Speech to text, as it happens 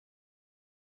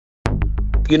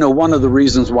you know, one of the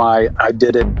reasons why I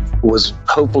did it was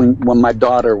hoping when my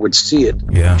daughter would see it,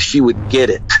 she would get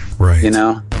it, right? You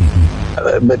know.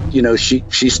 But you know,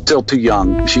 she's still too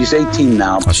young. She's 18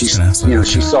 now. She's, you know,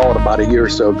 she saw it about a year or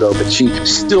so ago, but she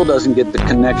still doesn't get the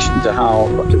connection to how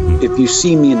if you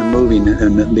see me in the movie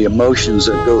and the emotions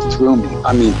that go through me.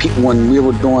 I mean, people, when we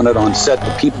were doing it on set,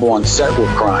 the people on set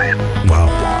were crying. Wow.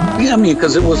 Yeah, I mean,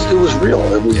 because it was real.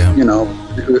 It was you know,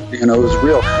 it was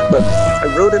real. But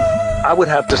I wrote it, I would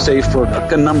have to say, for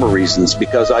a number of reasons,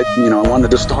 because I wanted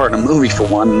to star in a movie for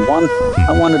one. One,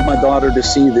 I wanted my daughter to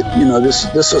see that, you know,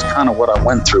 this is kind of what I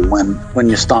went through when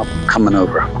you stop coming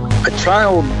over. A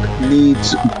child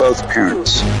needs both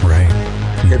parents. Right.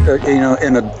 You know,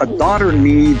 and a daughter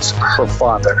needs her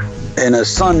father, and a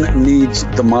son needs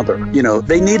the mother. You know,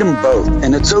 they need them both,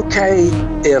 and it's okay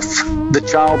if the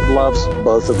child loves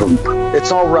both of them.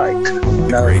 It's all right. You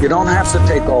know, you don't have to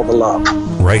take all the love.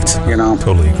 Right. You know,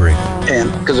 totally agree.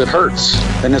 And because it hurts,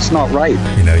 and it's not right.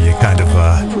 You know, you kind of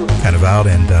out,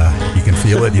 and you can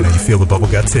feel it. You know, you feel the bubble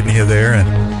guts hitting you there, and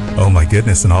oh my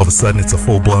goodness! And all of a sudden, it's a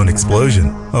full-blown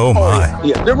explosion. Oh my!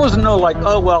 Yeah, there was no like,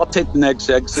 oh well, I'll take the next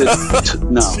exit.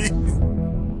 No.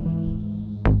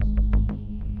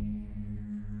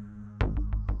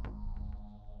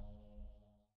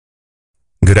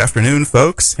 Good afternoon,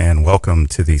 folks, and welcome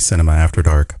to the Cinema After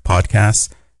Dark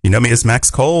podcast. You know me as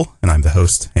Max Cole, and I'm the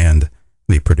host and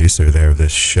the producer there of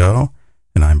this show.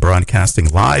 And I'm broadcasting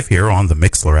live here on the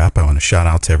Mixlr app. I want to shout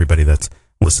out to everybody that's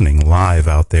listening live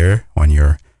out there on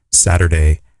your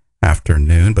Saturday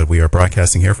afternoon. But we are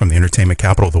broadcasting here from the entertainment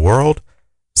capital of the world,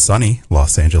 sunny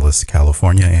Los Angeles,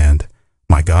 California. And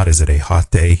my God, is it a hot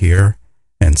day here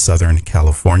in Southern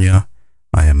California.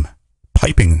 I am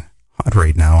piping hot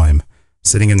right now. I'm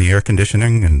sitting in the air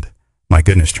conditioning and, my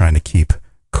goodness, trying to keep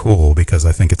cool because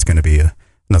I think it's going to be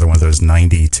another one of those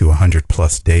 90 to 100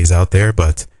 plus days out there.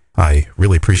 But I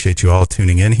really appreciate you all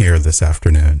tuning in here this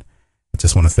afternoon. I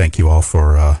just want to thank you all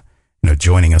for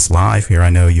joining us live here.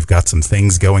 I know you've got some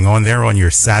things going on there on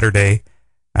your Saturday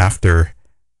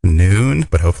afternoon,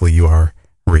 but hopefully you are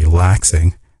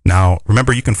relaxing. Now,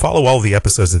 remember, you can follow all the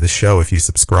episodes of this show if you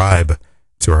subscribe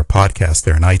to our podcast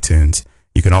there in iTunes.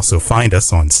 You can also find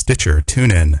us on Stitcher,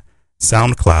 TuneIn,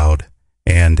 SoundCloud,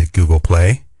 and Google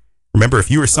Play. Remember,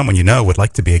 if you or someone you know would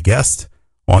like to be a guest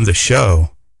on the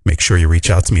show, make sure you reach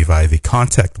out to me via the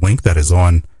contact link that is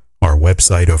on our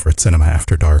website over at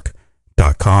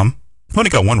cinemaafterdark.com. You've only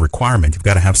got one requirement. You've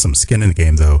got to have some skin in the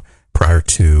game, though, prior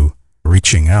to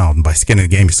reaching out. And by skin in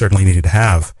the game, you certainly need to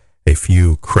have a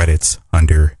few credits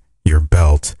under your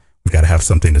belt. We've got to have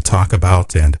something to talk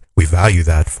about, and we value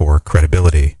that for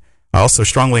credibility. I also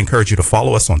strongly encourage you to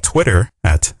follow us on Twitter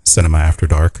at Cinema After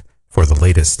Dark for the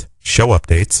latest show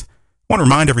updates. I want to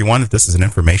remind everyone that this is an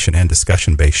information and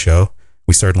discussion-based show.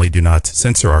 We certainly do not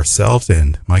censor ourselves,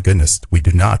 and my goodness, we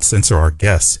do not censor our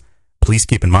guests. Please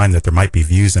keep in mind that there might be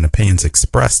views and opinions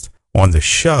expressed on the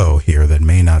show here that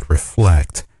may not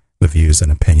reflect the views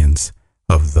and opinions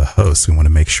of the host. We want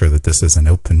to make sure that this is an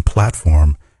open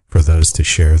platform for those to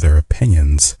share their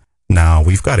opinions. Now,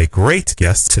 we've got a great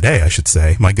guest today, I should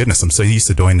say. My goodness, I'm so used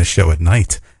to doing this show at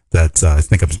night that I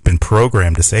think I've been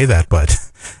programmed to say that. But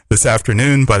this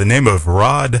afternoon, by the name of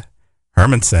Rod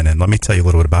Hermanson, and let me tell you a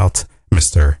little bit about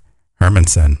Mr.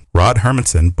 Hermanson. Rod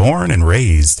Hermanson, born and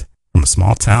raised from a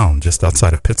small town just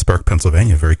outside of Pittsburgh,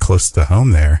 Pennsylvania, very close to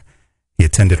home there. He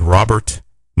attended Robert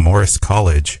Morris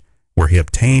College, where he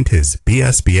obtained his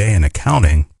BSBA in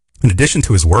accounting. In addition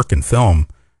to his work in film,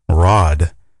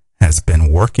 Rod has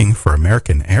been working for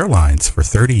American Airlines for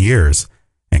 30 years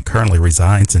and currently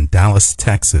resides in Dallas,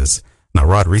 Texas. Now,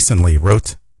 Rod recently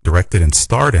wrote, directed, and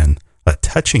starred in a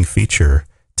touching feature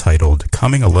titled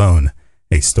Coming Alone,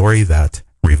 a story that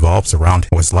revolves around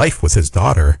his life with his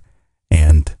daughter.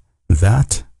 And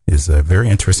that is a very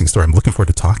interesting story. I'm looking forward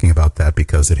to talking about that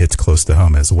because it hits close to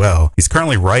home as well. He's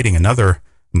currently writing another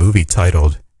movie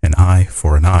titled An Eye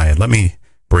for an Eye. And let me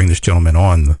bring this gentleman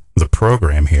on the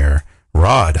program here.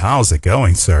 Rod, how's it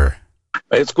going, sir?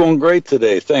 It's going great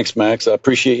today. Thanks, Max. I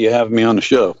appreciate you having me on the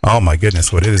show. Oh, my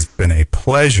goodness. Well, it has been a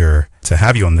pleasure to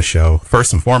have you on the show.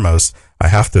 First and foremost, I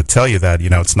have to tell you that,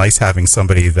 it's nice having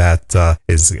somebody that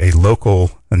is a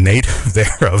local native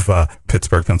there of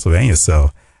Pittsburgh, Pennsylvania.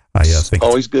 So I think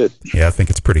always good. Yeah, I think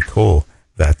it's pretty cool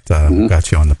that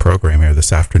got you on the program here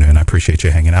this afternoon. I appreciate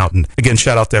you hanging out. And again,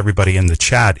 shout out to everybody in the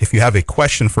chat. If you have a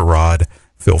question for Rod,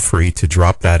 feel free to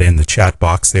drop that in the chat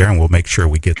box there, and we'll make sure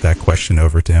we get that question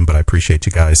over to him. But I appreciate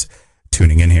you guys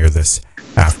tuning in here this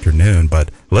afternoon.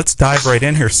 But let's dive right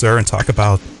in here, sir, and talk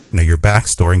about your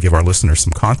backstory and give our listeners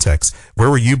some context. Where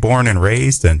were you born and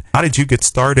raised, and how did you get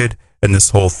started in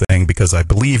this whole thing, because I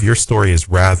believe your story is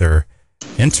rather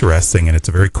interesting, and it's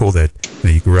very cool that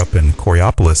you grew up in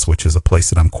Coraopolis, which is a place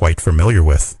that I'm quite familiar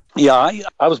with. Yeah,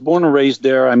 I was born and raised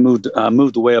there. I moved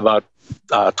away about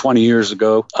 20 years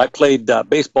ago. I played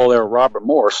baseball there with Robert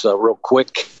Morse real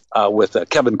quick with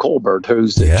Kevin Colbert,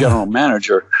 who's the general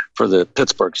manager for the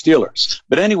Pittsburgh Steelers.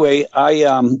 But anyway,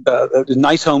 a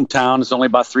nice hometown. There's only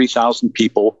about 3,000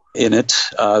 people in it.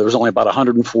 There was only about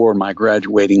 104 in my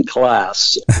graduating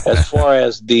class. As far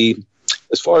as the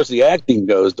acting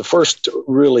goes, the first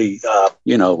really,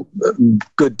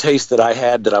 good taste that I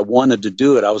had that I wanted to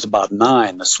do it, I was about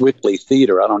 9, the Swickley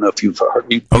Theater. I don't know if you've heard.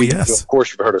 Yes. Of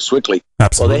course, you've heard of Swickley.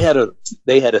 Absolutely. Well,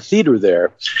 they had a theater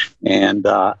there, and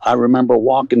I remember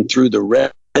walking through the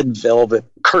red velvet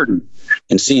curtain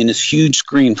and seeing this huge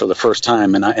screen for the first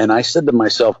time, and I said to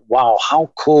myself, "Wow,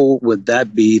 how cool would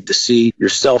that be to see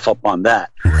yourself up on that?"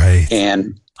 Right.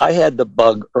 And I had the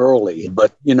bug early,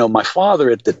 but, my father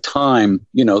at the time,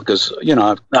 because,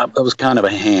 I was kind of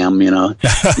a ham,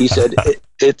 he said,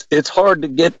 it's hard to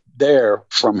get there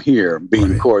from here,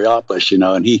 being Coraopolis,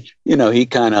 and he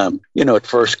kind of, at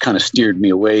first kind of steered me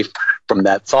away from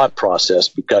that thought process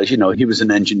because, he was an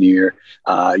engineer,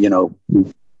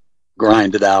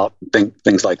 grinded out,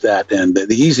 things like that. And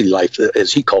the easy life,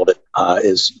 as he called it,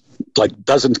 is like,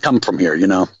 doesn't come from here,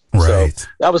 Right. So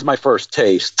that was my first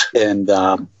taste. And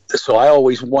so I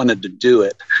always wanted to do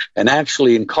it. And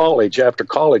actually in college, after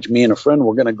college, me and a friend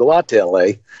were going to go out to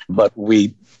LA, but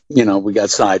we got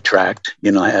sidetracked,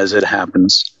 as it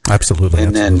happens. Absolutely.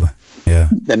 And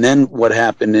then what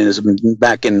happened is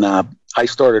back in, I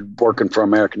started working for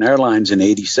American Airlines in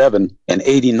 87. And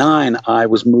 89, I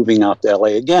was moving out to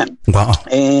LA again. Wow.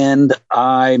 And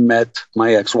I met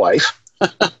my ex-wife.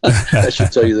 I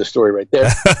should tell you the story right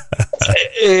there.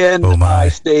 And I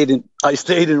stayed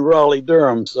in Raleigh,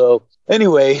 Durham. So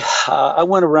anyway, I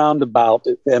went around about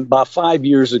 5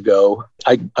 years ago.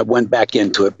 I went back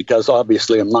into it because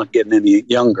obviously I'm not getting any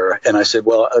younger. And I said,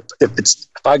 well, if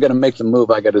I got to make the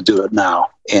move, I got to do it now.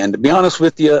 And to be honest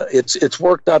with you, it's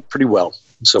worked out pretty well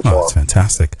so far. That's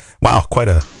fantastic. Wow, quite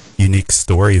a unique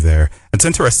story there. It's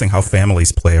interesting how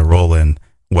families play a role in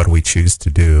what we choose to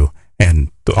do.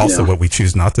 And also what we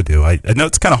choose not to do. I know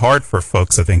it's kind of hard for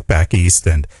folks, I think, back east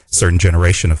and certain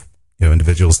generation of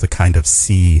individuals to kind of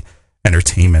see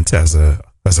entertainment as a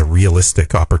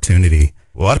realistic opportunity.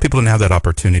 A lot of people didn't have that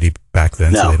opportunity back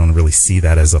then, so they don't really see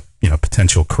that as a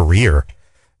potential career.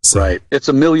 So, right. It's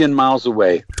a million miles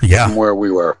away from where we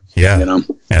were. Yeah.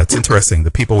 Yeah, it's interesting.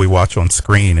 The people we watch on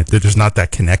screen, there's not that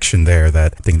connection there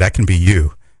that I think that can be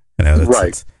you.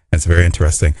 Right. It's very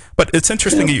interesting. But it's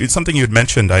interesting, something you had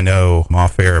mentioned, I know,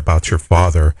 off air about your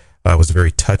father was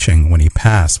very touching when he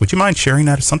passed. Would you mind sharing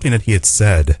that? Something that he had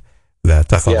said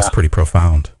that I thought was pretty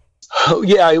profound. Oh,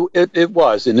 yeah, it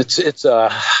was. And it's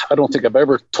I don't think I've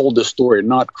ever told this story and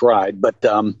not cried. But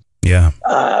about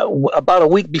a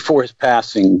week before his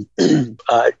passing,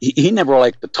 he never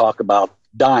liked to talk about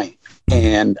dying.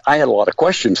 And I had a lot of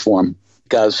questions for him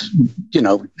because,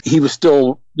 he was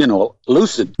still,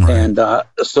 lucid. Right. And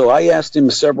so I asked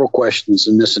him several questions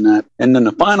and this and that. And then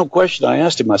the final question I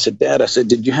asked him, I said, Dad,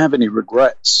 did you have any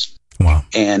regrets? Wow.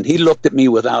 And he looked at me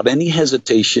without any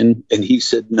hesitation and he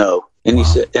said, no. And he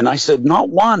said, and I said, not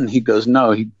one. He goes,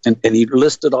 no. And he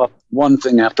listed off one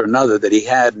thing after another that he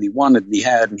had and he wanted and he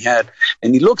had and he had.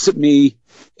 And he looks at me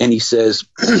and he says,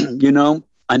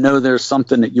 I know there's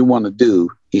something that you want to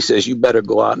do. He says, you better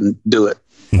go out and do it.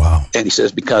 Wow. And he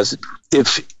says, because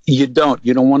if you don't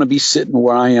want to be sitting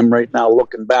where I am right now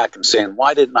looking back and saying,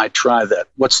 why didn't I try that?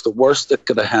 What's the worst that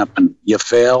could have happened? You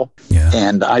fail. Yeah.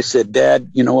 And I said,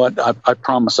 Dad, you know what? I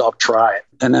promise I'll try it.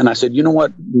 And then I said, you know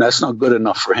what? That's not good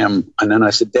enough for him. And then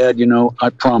I said, Dad, I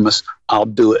promise I'll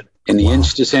do it. And he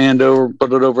inched his hand over,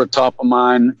 put it over the top of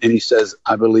mine. And he says,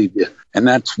 I believe you. And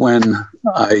that's when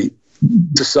I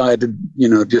decided,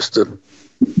 just to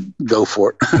go for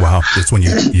it. Wow. That's when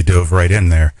you dove right in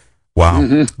there. Wow.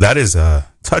 Mm-hmm. That is a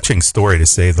touching story to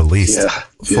say the least.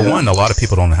 For one, a lot of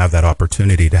people don't have that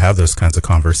opportunity to have those kinds of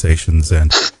conversations.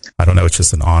 And I don't know, it's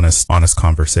just an honest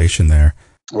conversation there.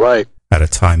 Right. At a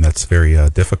time that's very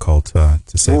difficult, to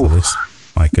say the least.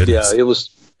 My goodness. Yeah, it was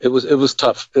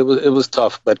tough. It was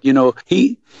tough. But,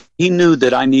 he knew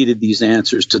that I needed these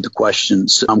answers to the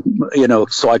questions,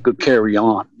 so I could carry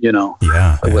on,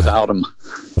 without him.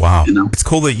 Wow. It's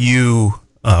cool that you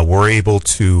were able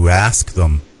to ask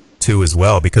them too as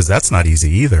well, because that's not easy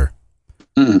either.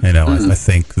 I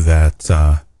think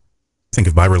that, think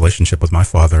of my relationship with my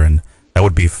father, and that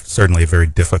would be certainly a very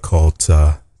difficult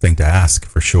thing to ask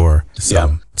for sure.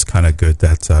 So it's kind of good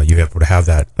that you have to have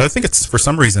that. I think it's, for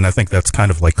some reason, I think that's kind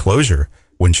of like closure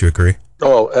Wouldn't you agree?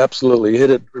 Oh, absolutely.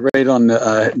 Hit it right on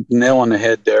the nail on the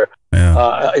head there.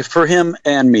 Yeah. For him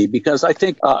and me, because I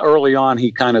think early on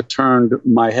he kind of turned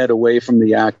my head away from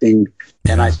the acting.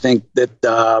 And I think that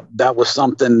that was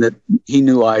something that he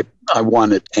knew I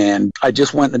wanted. And I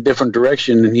just went in a different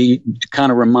direction. And he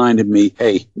kind of reminded me,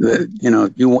 hey,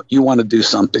 you want to do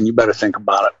something, you better think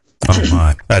about it. Oh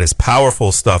my, that is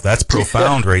powerful stuff. That's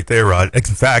profound right there, Rod. In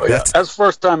fact, that's I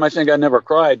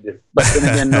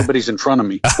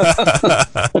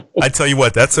tell you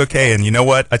what, that's okay. And you know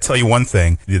what? I tell you one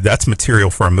thing, that's material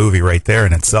for a movie right there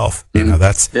in itself. You know,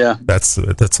 that's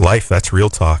life. That's real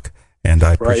talk. And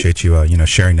I appreciate you,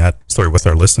 sharing that story with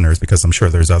our listeners, because I'm sure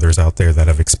there's others out there that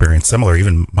have experienced similar,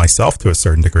 even myself to a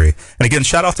certain degree. And again,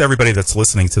 shout out to everybody that's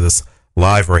listening to this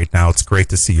live right now. It's great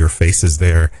to see your faces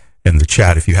there in the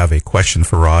chat. If you have a question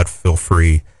for Rod, feel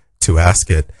free to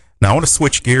ask it. Now I want to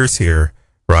switch gears here.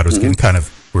 Rod was getting kind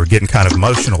of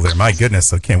emotional there. My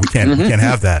goodness, we can't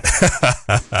have that.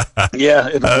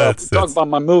 Talk about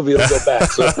my movie, it'll go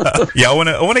back. So. Yeah, I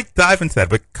want to dive into that.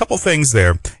 But a couple things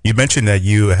there. You mentioned that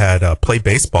you had played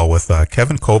baseball with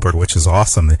Kevin Colbert, which is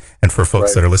awesome. And for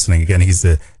folks that are listening, again, he's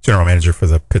the general manager for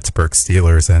the Pittsburgh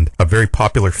Steelers and a very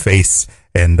popular face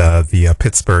in the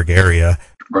Pittsburgh area.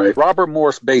 Right. Robert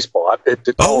Morris Baseball.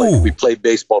 We played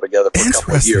baseball together for a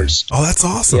couple of years. Oh, that's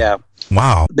awesome. Yeah.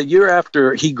 Wow. The year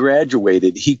after he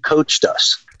graduated, he coached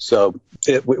us.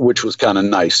 Which was kind of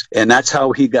nice. And that's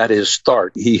how he got his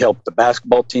start. He helped the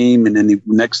basketball team. And then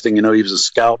next thing you know, he was a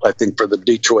scout, I think, for the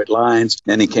Detroit Lions.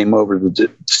 Then he came over to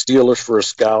the Steelers for a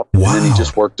scout. Wow. And then he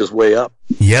just worked his way up.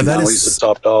 Yeah, he's a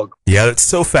top dog. Yeah, it's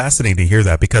so fascinating to hear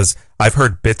that, because I've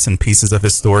heard bits and pieces of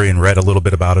his story and read a little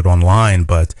bit about it online,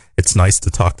 but it's nice to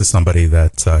talk to somebody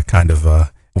that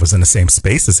was in the same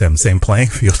space as him, same playing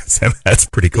field as him. That's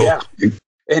pretty cool. Yeah.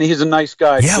 And he's a nice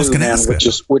guy, I was gonna ask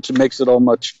which makes it all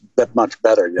much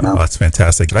better, you know? Oh, that's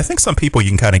fantastic. But I think some people you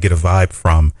can kind of get a vibe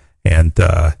from, and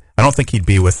I don't think he'd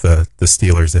be with the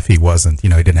Steelers if he wasn't. He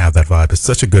didn't have that vibe. It's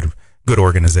such a good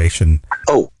organization.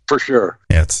 Oh, for sure.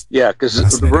 Yeah, because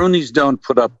the Rooneys don't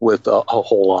put up with a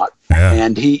whole lot. Yeah.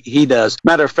 And he does.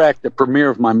 Matter of fact, the premiere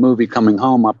of my movie Coming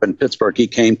Home up in Pittsburgh, he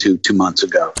came to 2 months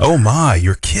ago. Oh my,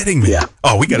 you're kidding me. Yeah.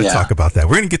 Oh, we got to talk about that.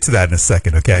 We're going to get to that in a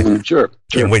second, okay? Sure.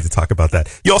 Can't wait to talk about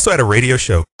that. You also had a radio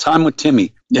show. Time with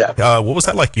Timmy. Yeah. What was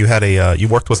that like? You had you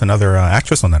worked with another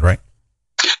actress on that, right?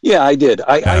 Yeah, I did.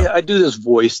 I do this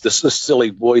voice, this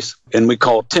silly voice, and we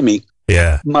call it Timmy.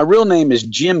 Yeah. My real name is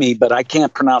Jimmy, but I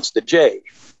can't pronounce the J.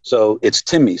 So it's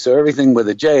Timmy. So everything with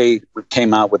a J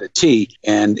came out with a T.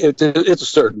 And it's a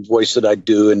certain voice that I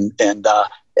do. And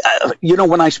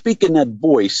when I speak in that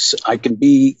voice, I can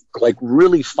be like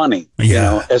really funny,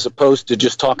 as opposed to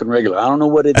just talking regular. I don't know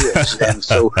what it is. And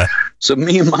so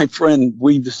me and my friend,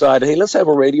 we decided, hey, let's have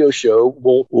a radio show.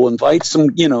 We'll invite some,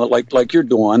 like you're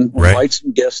doing. We'll invite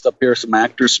some guests up here, some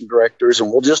actors, some directors,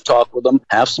 and we'll just talk with them,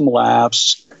 have some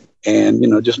laughs. And,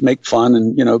 just make fun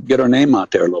and, get our name out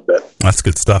there a little bit. That's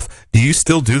good stuff. Do you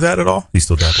still do that at all? You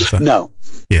still dabble with that? No.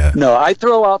 Yeah. No, I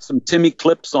throw out some Timmy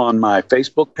clips on my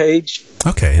Facebook page.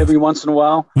 Okay. Every once in a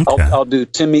while. Okay. I'll do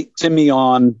Timmy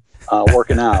on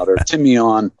working out, or Timmy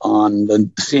on the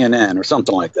CNN or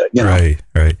something like that.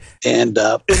 Right. And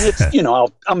it's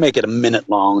I'll make it a minute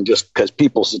long just because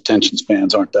people's attention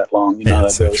spans aren't that long.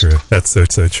 That's so true. That's so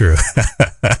true.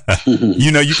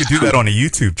 You could do that on a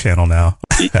YouTube channel now.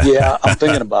 Yeah, I'm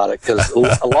thinking about it because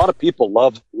a lot of people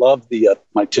love the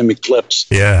my Timmy clips.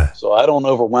 Yeah. So I don't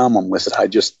overwhelm them with it. I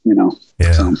just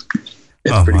Yeah. So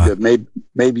it's pretty good.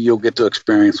 Maybe you'll get to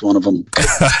experience one of them.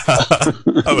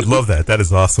 I would love that. That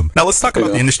is awesome. Now let's talk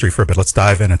about the industry for a bit. Let's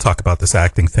dive in and talk about this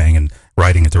acting thing and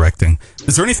writing and directing.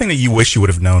 Is there anything that you wish you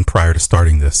would have known prior to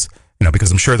starting this?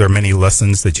 Because I'm sure there are many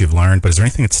lessons that you've learned, but is there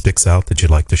anything that sticks out that you'd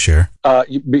like to share?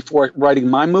 Before writing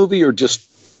my movie, or just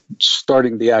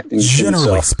starting the acting?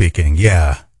 Generally speaking,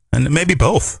 yeah. And maybe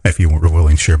both, if you were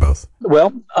willing to share both.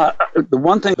 Well, the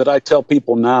one thing that I tell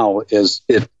people now is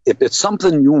if it's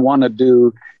something you want to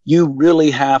do, you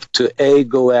really have to, A,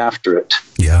 go after it.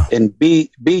 Yeah. And B,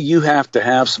 you have to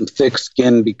have some thick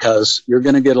skin, because you're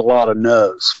going to get a lot of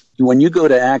no's. When you go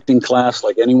to acting class,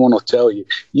 like anyone will tell you,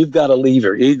 you've got to leave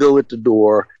your ego at the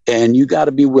door, and you got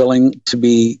to be willing to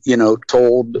be,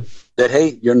 told that,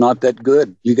 hey, you're not that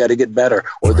good. You got to get better,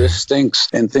 or this stinks,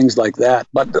 and things like that.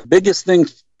 But the biggest thing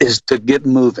is to get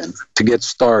moving, to get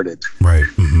started. Right.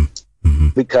 Mm-hmm. Mm-hmm.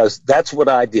 Because that's what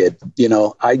I did.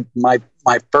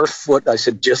 My first foot, I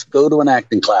said, just go to an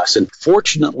acting class. And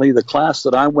fortunately, the class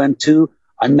that I went to,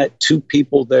 I met 2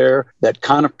 people there that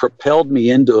kind of propelled me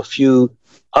into a few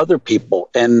other people,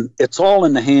 and it's all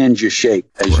in the hands you shake,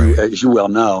 as you well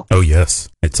know. Oh yes,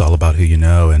 it's all about who you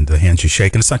know and the hands you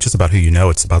shake, and it's not just about who you know;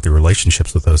 it's about the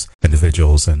relationships with those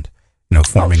individuals and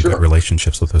forming good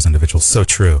relationships with those individuals. So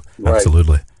true,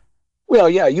 absolutely. Well,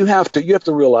 yeah, you have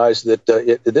to realize that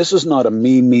this is not a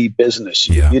me business.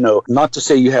 Yeah. Not to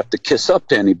say you have to kiss up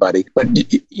to anybody, but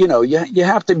you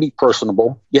have to be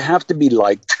personable. You have to be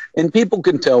liked, and people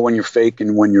can tell when you're fake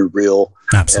and when you're real.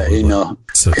 Absolutely.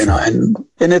 So true.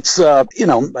 And it's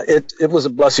it was a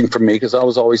blessing for me because I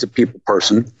was always a people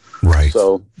person. Right.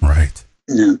 So right.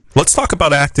 Yeah. Let's talk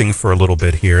about acting for a little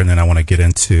bit here, and then I want to get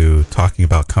into talking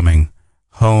about coming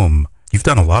home. You've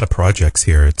done a lot of projects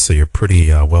here, so you're pretty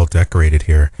well decorated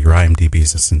here. Your IMDb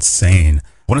is just insane.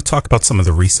 I want to talk about some of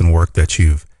the recent work that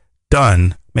you've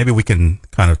done. Maybe we can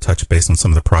kind of touch base on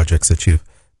some of the projects that you've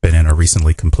been in or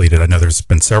recently completed. I know there's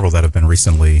been several that have been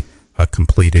recently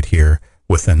completed here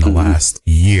within the last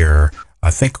year.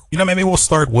 I think, maybe we'll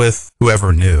start with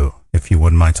Whoever Knew, if you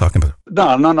wouldn't mind talking about it.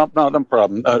 No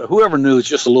problem. Whoever Knew is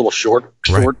just a little short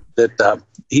that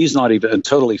he's not even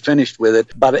totally finished with it,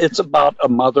 but it's about a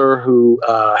mother who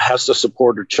has to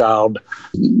support her child,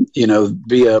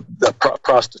 via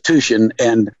prostitution,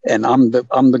 and I'm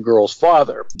the girl's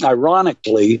father.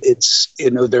 Ironically, it's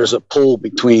there's a pull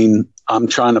between I'm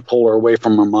trying to pull her away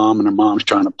from her mom, and her mom's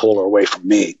trying to pull her away from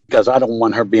me because I don't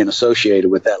want her being associated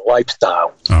with that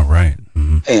lifestyle. Oh, right.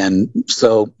 Mm-hmm. And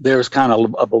so there's kind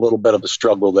of a little bit of a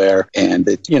struggle there. And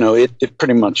it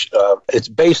pretty much, it's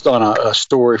based on a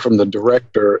story from the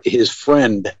director. His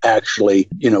friend actually,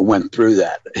 went through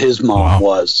that. His mom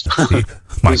was.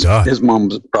 My God. His mom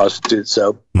was a prostitute.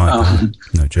 So. My God.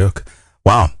 No joke.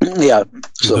 Wow. Yeah.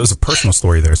 So there was a personal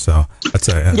story there. So that's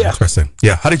interesting.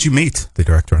 Yeah. How did you meet the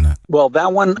director on that? Well,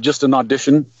 that one, just an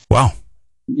audition. Wow.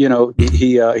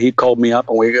 He called me up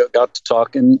and we got to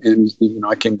talking, and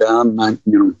I came down and I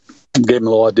gave him a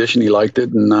little audition. He liked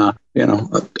it, and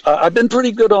I've been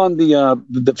pretty good on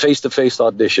the face-to-face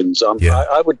auditions.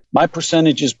 My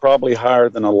percentage is probably higher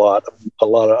than a lot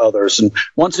of others. And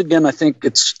once again, I think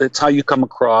it's how you come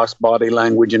across, body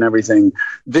language and everything.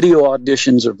 Video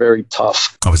auditions are very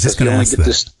tough. I was just going to ask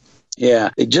that. Yeah,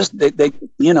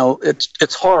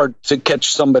 it's hard to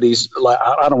catch somebody's,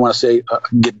 I don't want to say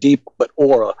get deep, but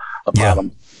aura about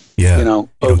them. Yeah.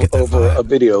 Over a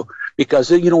video,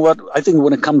 because you know what? I think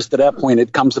when it comes to that point,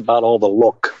 it comes about all the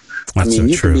look. That's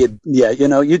you true.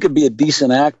 you could be a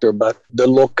decent actor, but the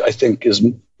look, I think, is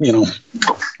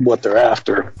what they're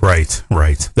after. Right.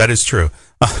 That is true.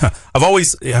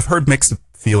 I've heard mixed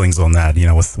feelings on that.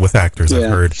 With actors,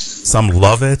 I've heard some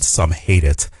love it, some hate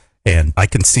it. And I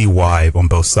can see why on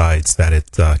both sides that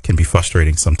it can be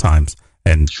frustrating sometimes.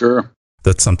 And sure,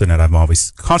 that's something that I'm always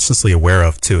consciously aware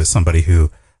of, too, as somebody who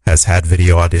has had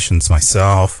video auditions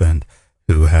myself and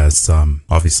who has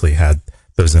obviously had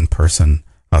those in-person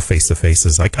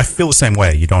face-to-faces. I feel the same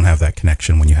way. You don't have that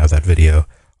connection when you have that video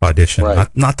audition.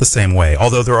 Right. Not the same way.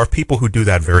 Although there are people who do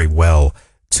that very well,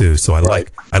 too. So I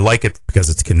like it because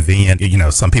it's convenient.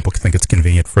 Some people think it's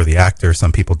convenient for the actor.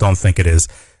 Some people don't think it is.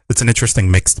 It's an interesting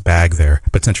mixed bag there,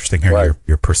 but it's interesting hearing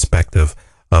your perspective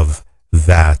of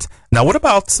that. Now, what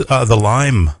about the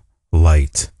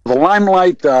Limelight? The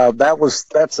Limelight,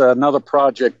 that's another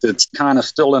project that's kind of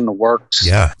still in the works.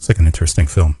 Yeah, it's like an interesting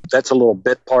film. That's a little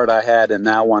bit part I had in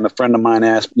that one. A friend of mine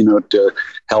asked, to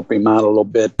help him out a little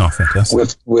bit. Oh,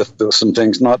 fantastic. with some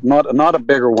things. Not a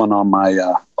bigger one on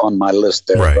my list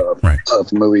there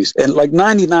of movies. And like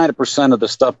 99% of the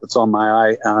stuff that's on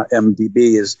my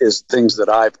IMDb is things that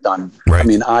I've done. Right. I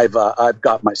mean, I've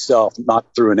got myself, not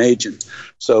through an agent.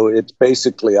 So it's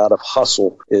basically out of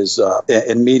hustle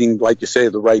and meeting, like you say,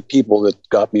 the right people that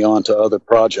got me onto other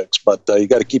projects. But you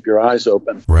got to keep your eyes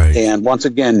open. Right. And once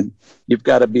again, you've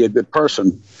got to be a good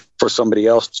person for somebody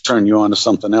else to turn you on to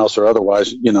something else, or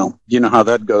otherwise, you know how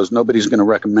that goes. Nobody's going to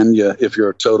recommend you if you're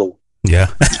a total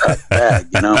bag,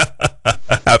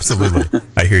 Absolutely.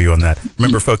 I hear you on that.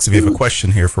 Remember, folks, if you have a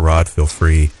question here for Rod, feel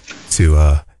free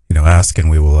to ask, and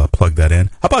we will plug that in.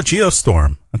 How about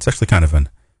Geostorm? That's actually kind of an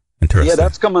interesting. Yeah,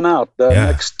 that's coming out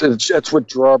next. That's with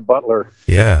Gerard Butler.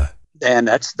 Yeah. And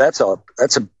that's a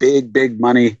big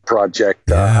money project.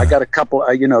 Yeah. I got a couple.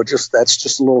 That's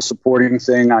just a little supporting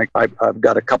thing. I've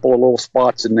got a couple of little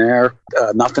spots in there.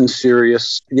 Nothing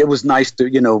serious. It was nice to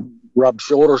rub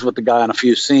shoulders with the guy on a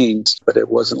few scenes, but it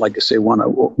wasn't, like I say, one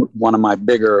of my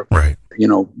bigger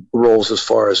roles as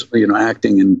far as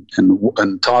acting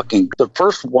and talking. The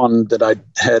first one that I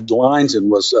had lines in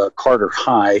was Carter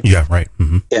High. Yeah, right. Mm-hmm.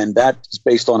 And that's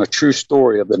based on a true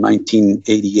story of the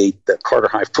 1988 the Carter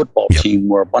High football team,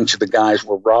 where a bunch of the guys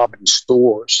were robbing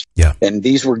stores. Yeah. And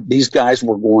these guys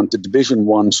were going to Division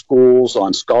I schools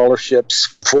on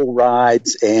scholarships, full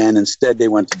rides, and instead they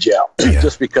went to jail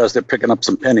just because they're picking up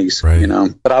some pennies, you know.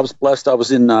 But I was blessed. I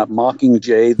was in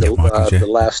Mockingjay, the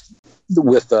last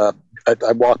with.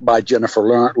 I walked by Jennifer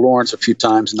Lawrence a few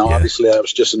times, and obviously that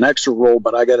was just an extra role.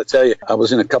 But I got to tell you, I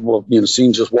was in a couple of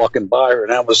scenes just walking by her,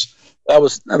 and that was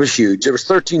huge. There was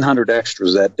 1,300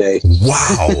 extras that day.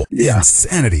 Wow,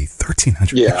 insanity!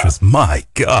 1,300 extras. My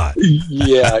God.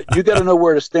 Yeah, you got to know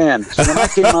where to stand. So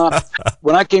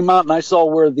when I came out and I saw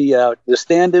where the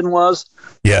stand-in was,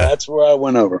 that's where I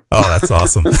went over. Oh, that's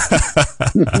awesome.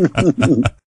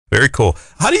 Very cool.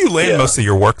 How do you land most of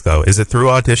your work, though? Is it through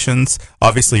auditions?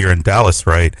 Obviously, you're in Dallas,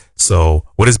 right? So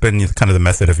what has been kind of the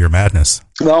method of your madness?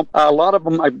 Well, a lot of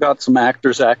them, I've got some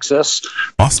actors access.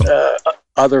 Awesome.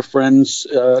 Other friends,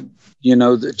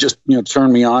 that just,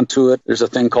 turn me on to it. There's a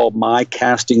thing called My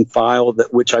Casting File,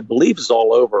 which I believe is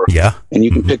all over. Yeah. And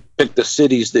you can pick the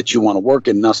cities that you want to work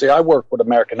in. Now, see, I work with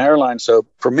American Airlines, so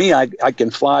for me, I can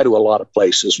fly to a lot of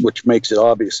places, which makes it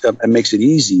obvious and makes it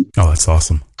easy. Oh, that's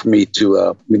awesome. For me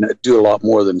to do a lot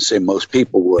more than, say, most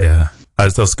people would. Yeah. I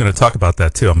was going to talk about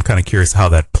that, too. I'm kind of curious how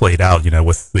that played out,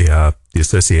 with the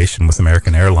association with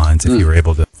American Airlines, if you were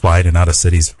able to fly in and out of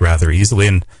cities rather easily.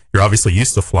 And you're obviously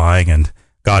used to flying, and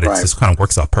God, it just kind of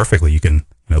works out perfectly. You can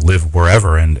live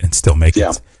wherever and still make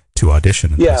it to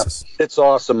audition. Places. It's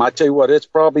awesome. I tell you what, it's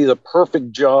probably the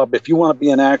perfect job. If you want to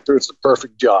be an actor, it's the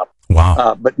perfect job.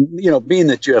 Wow. But being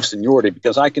that you have seniority,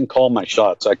 because I can call my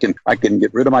shots. I can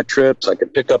get rid of my trips. I can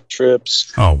pick up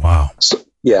trips. Oh, wow. So,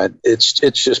 yeah, it's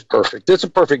just perfect. It's a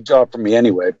perfect job for me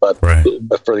anyway, but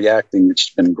for the acting, it's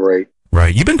been great.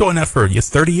 Right. You've been doing that for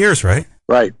 30 years, right?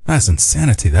 Right. That's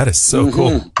insanity. That is so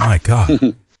cool. My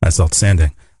God. That's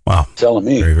outstanding. Wow. Telling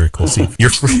me. Very, very cool. See,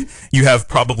 you have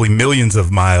probably millions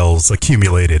of miles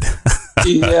accumulated.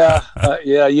 Yeah,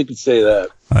 you could say that.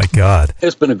 My God.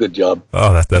 It's been a good job.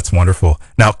 Oh, that's wonderful.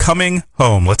 Now, Coming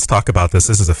Home, let's talk about this.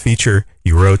 This is a feature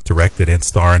you wrote, directed, and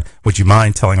starred. Would you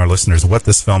mind telling our listeners what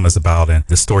this film is about? And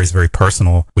the story is very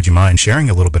personal. Would you mind sharing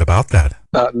a little bit about that?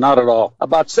 Not at all.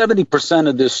 About 70%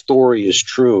 of this story is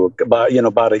true. About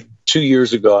 2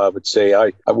 years ago, I would say,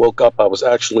 I woke up. I was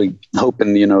actually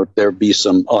hoping, there'd be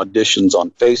some auditions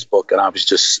on Facebook. And I was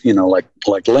just,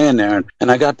 like laying there. And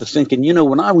I got to thinking,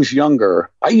 when I was younger,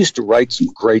 I used to write some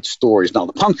great stories. Now,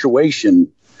 the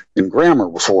punctuation and grammar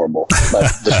was horrible,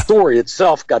 but the story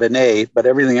itself got an A, but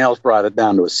everything else brought it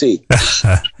down to a C.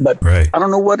 But I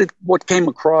don't know what came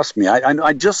across me.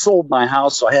 I just sold my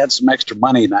house, so I had some extra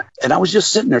money, and I was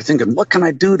just sitting there thinking, what can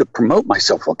I do to promote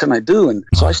myself? What can I do? And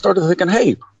so I started thinking,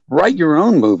 hey, write your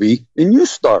own movie and you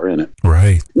star in it.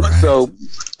 Right. So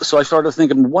I started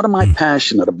thinking, what am I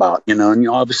passionate about? And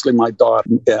obviously my daughter,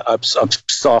 I'm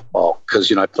softball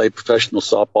because, I played professional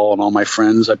softball and all my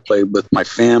friends, I played with my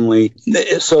family.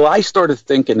 So I started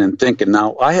thinking.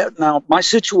 Now my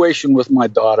situation with my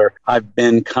daughter, I've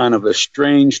been kind of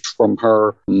estranged from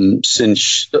her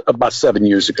since about 7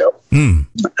 years ago.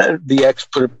 The ex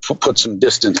put some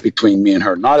distance between me and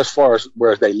her, not as far as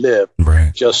where they live,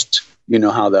 just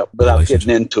how that, without getting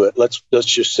into it, let's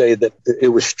just say that it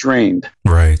was strained.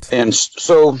 Right. And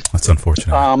so that's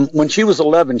unfortunate. When she was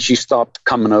 11, she stopped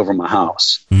coming over my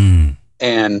house.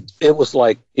 And it was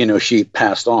like, she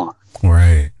passed on.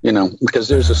 Right. Because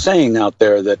there's a saying out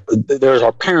there that there's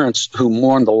our parents who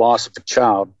mourn the loss of a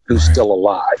child who's still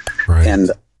alive. Right.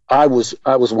 And I was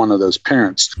one of those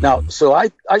parents. Now, so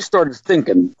I started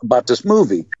thinking about this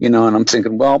movie, and I'm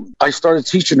thinking, well, I started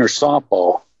teaching her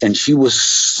softball. And she was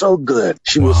so good.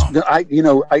 She was,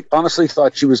 I honestly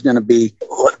thought she was going to be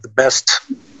the best,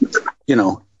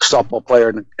 softball player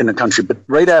in the country. But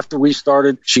right after we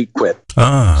started, she quit.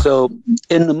 So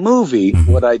in the movie,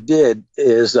 what I did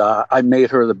is I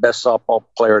made her the best softball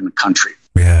player in the country.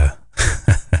 Yeah.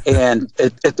 And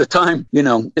at the time,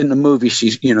 in the movie,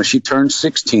 she turns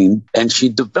 16 and she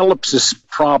develops this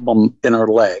problem in her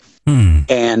leg.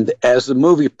 And as the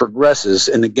movie progresses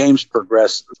and the games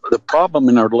progress, the problem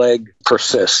in her leg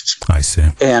persists. I see.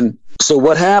 And so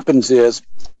what happens is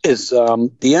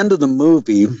the end of the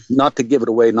movie, not to give it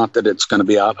away, not that it's going to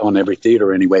be out on every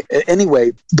theater anyway.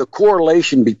 Anyway, the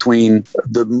correlation between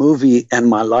the movie and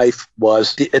my life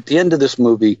was at the end of this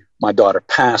movie, my daughter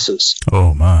passes.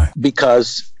 Oh, my.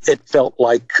 Because it felt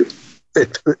like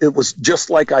it was just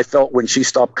like I felt when she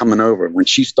stopped coming over, when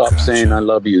she stopped saying I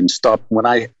love you and stopped when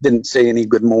I didn't say any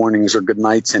good mornings or good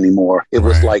nights anymore. It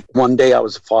was like one day I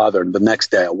was a father and the next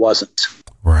day I wasn't.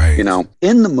 Right.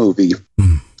 In the movie,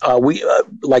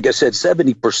 like I said,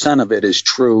 70% of it is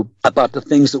true about the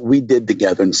things that we did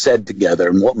together and said together,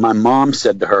 and what my mom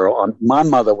said to her. My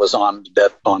mother was on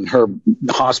her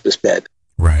hospice bed,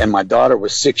 right. and my daughter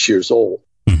was 6 years old.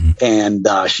 Mm-hmm. And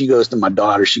she goes to my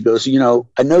daughter, she goes,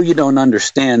 I know you don't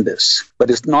understand this, but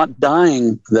it's not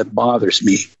dying that bothers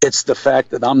me. It's the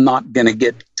fact that I'm not going to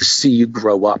get to see you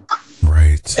grow up.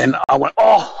 Right. And I went,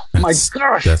 my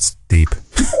gosh. That's deep.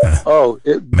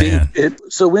 Man.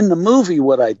 So in the movie,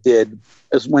 what I did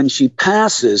is when she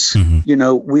passes,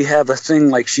 we have a thing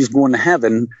like she's going to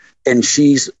heaven, and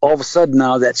she's all of a sudden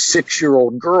now that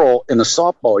 6-year-old girl in a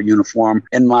softball uniform,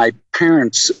 and my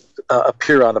parents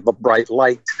appear out of a bright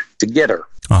light to get her.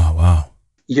 Oh, wow.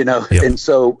 Yep. And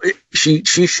so she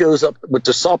shows up with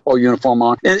the softball uniform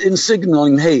on and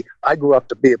signaling, hey, I grew up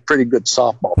to be a pretty good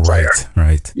softball player.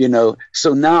 Right.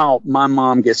 So now my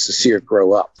mom gets to see her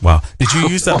grow up. Wow. Did you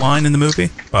use that line in the movie,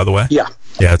 by the way? Yeah.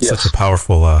 Yeah, it's such a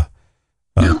powerful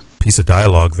piece of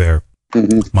dialogue there.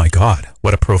 Mm-hmm. My God,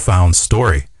 what a profound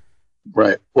story.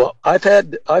 Right. Well, I've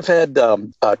had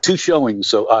 2 showings,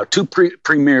 so 2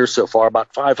 premieres so far,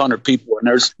 about 500 people, and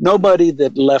there's nobody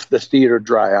that left the theater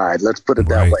dry-eyed. Let's put it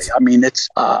that way. I mean, it's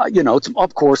it's,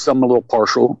 of course, I'm a little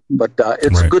partial, but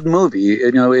it's a good movie.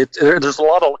 There's a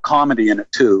lot of comedy in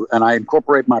it too, and I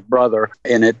incorporate my brother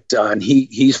in it, and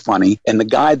he's funny. And the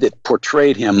guy that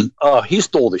portrayed him, he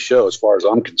stole the show as far as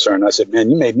I'm concerned. I said,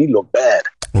 man, you made me look bad.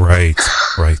 Right.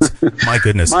 My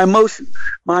goodness.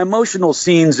 My emotional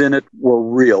scenes in it were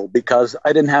real because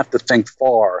I didn't have to think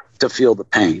far to feel the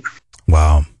pain.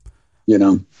 Wow.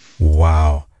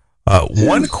 Wow.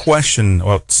 One question,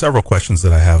 well, several questions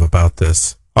that I have about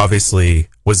this, obviously,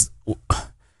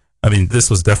 this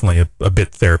was definitely a bit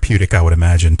therapeutic, I would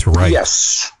imagine, to write.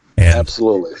 Yes, and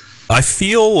absolutely. I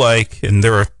feel like, and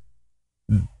there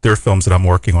are films that I'm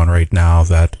working on right now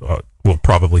that will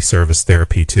probably serve as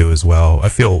therapy too as well. I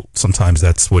feel sometimes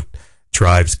that's what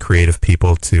drives creative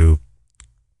people to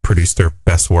produce their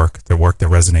best work, their work that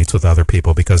resonates with other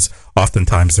people, because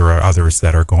oftentimes there are others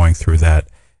that are going through that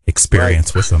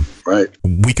experience with them. Right.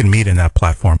 We can meet in that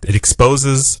platform. It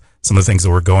exposes some of the things that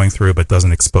we're going through, but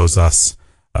doesn't expose us.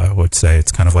 I would say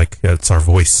it's kind of like it's our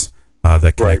voice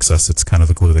that connects us. It's kind of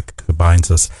the glue that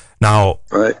binds us. Now,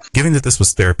 given that this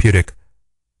was therapeutic,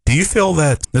 do you feel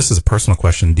that, this is a personal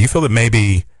question, do you feel that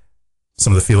maybe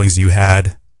some of the feelings you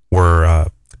had were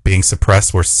being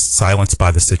suppressed, were silenced by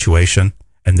the situation,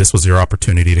 and this was your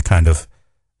opportunity to kind of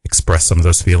express some of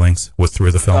those feelings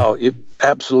through the film? Oh,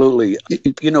 absolutely.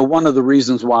 One of the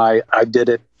reasons why I did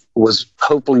it was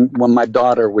hoping when my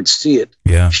daughter would see it,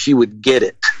 she would get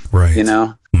it. Right.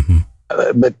 Mm-hmm.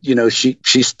 But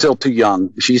she's still too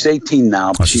young. She's 18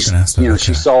 now. But she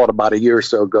saw it about a year or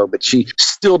so ago. But she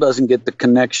still doesn't get the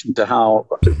connection to how,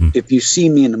 if you see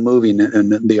me in the movie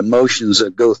and the emotions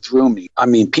that go through me. I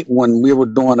mean, people, when we were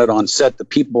doing it on set, the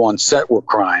people on set were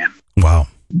crying. Wow.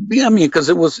 Yeah, I mean, because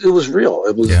it was real.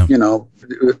 It was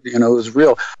it was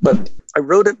real. But I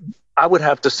wrote it, I would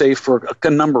have to say, for a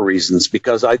number of reasons,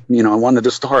 because I wanted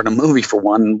to star in a movie for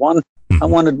one. I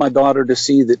wanted my daughter to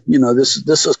see that,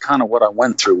 this is kind of what I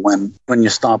went through when you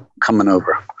stop coming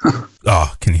over.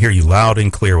 Can hear you loud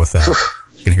and clear with that.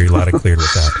 Can hear you loud and clear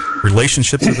with that.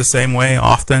 Relationships are the same way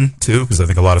often too, because I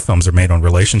think a lot of films are made on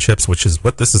relationships, which is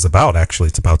what this is about. Actually,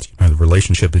 it's about the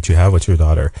relationship that you have with your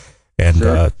daughter,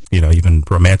 and even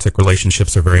romantic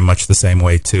relationships are very much the same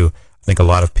way too. I think a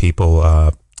lot of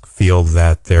people feel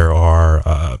that there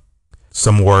are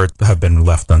some words have been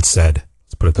left unsaid.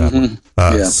 Let's put it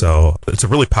that way. So it's a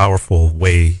really powerful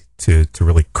way to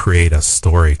really create a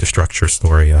story, to structure a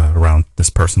story around this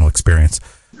personal experience.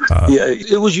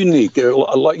 It was unique.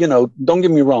 Don't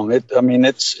get me wrong. It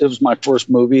was my first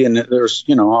movie, and there's,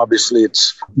 obviously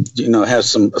it's, has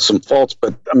some faults,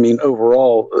 but I mean,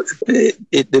 overall,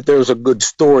 there's a good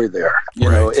story there,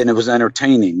 and it was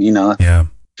entertaining, Yeah.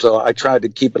 So I tried to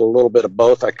keep it a little bit of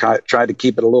both. I tried to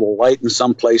keep it a little light in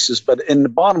some places, but the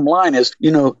bottom line is,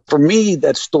 for me,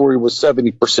 that story was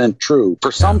 70% true.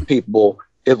 For some people,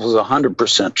 it was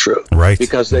 100% true, right?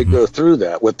 Because they go through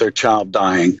that with their child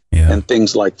dying and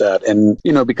things like that. And,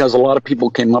 because a lot of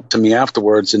people came up to me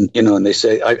afterwards and, and they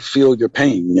say, I feel your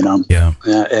pain,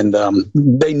 and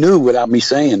they knew without me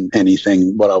saying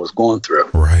anything what I was going through.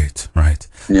 Right.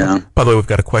 Yeah. By the way, we've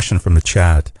got a question from the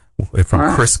chat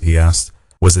from Chris. He asked,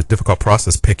 was it a difficult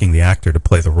process picking the actor to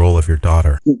play the role of your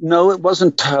daughter? No, it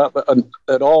wasn't tough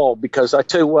at all, because I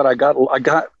tell you what, I got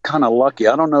kind of lucky.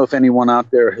 I don't know if anyone out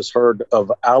there has heard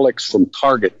of Alex from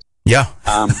Target. Yeah.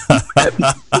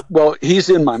 Well, he's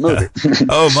in my movie.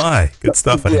 Oh my, good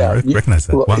stuff. I didn't recognize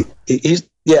that. Well, Wow. He's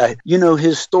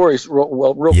his stories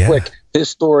real quick. His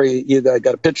story, you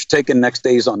got a picture taken, next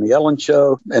day he's on the Ellen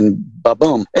Show, and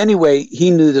boom. Anyway,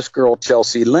 he knew this girl,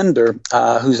 Chelsea Linder,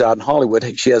 who's out in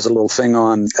Hollywood. She has a little thing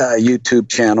on YouTube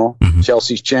channel,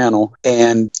 Chelsea's channel,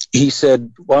 and he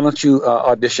said, why don't you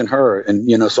audition her?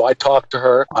 And, so I talked to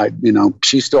her.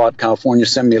 She's still out in California,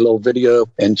 sent me a little video,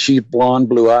 and she's blonde,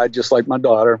 blue-eyed, just like my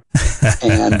daughter.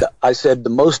 And I said, the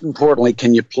most importantly,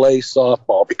 can you play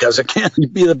softball? Because I can't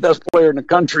be the best player in the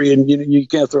country, and you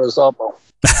can't throw a softball.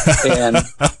 And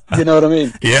you know what I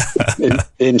mean? Yeah.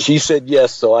 and she said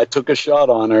yes, so I took a shot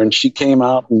on her, and she came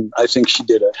out, and I think she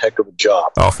did a heck of a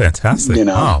job. Oh, fantastic.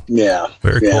 Yeah.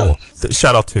 Very cool.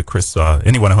 Shout out to Chris.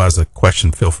 Anyone who has a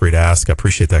question, feel free to ask. I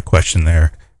appreciate that question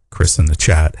there, Chris, in the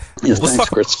chat. Yes, thanks,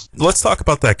 Chris. Let's talk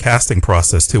about that casting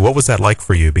process, too. What was that like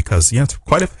for you? Because, it's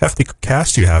quite a hefty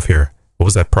cast you have here. What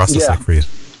was that process like for you?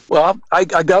 Well, I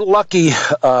got lucky,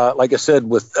 like I said,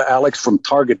 with Alex from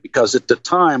Target, because at the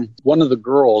time, one of the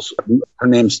girls, her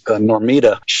name's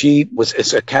Normita,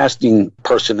 is a casting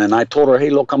person, and I told her, hey,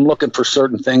 look, I'm looking for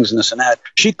certain things and this and that.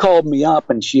 She called me up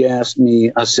and she asked me,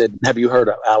 I said, have you heard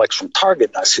of Alex from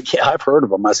Target? And I said, yeah, I've heard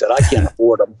of him. I said, I can't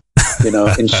afford him,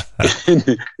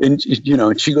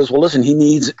 and she goes, well, listen, he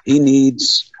needs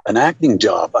an acting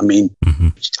job. I mean,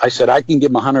 I said, I can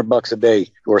give him $100 a day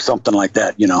or something like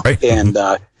that, Right. And,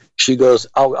 she goes,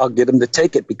 I'll get him to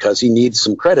take it because he needs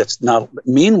some credits. Now,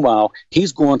 meanwhile,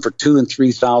 he's going for $2,000 and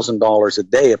 $3,000 a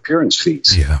day appearance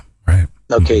fees. Yeah, right.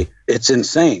 Okay, It's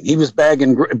insane. He was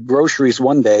bagging groceries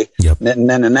one day, and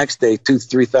then the next day,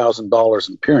 $2,000-$3,000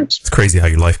 in appearance. It's crazy how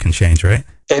your life can change, right?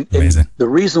 Amazing. And the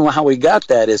reason how we got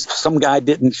that is some guy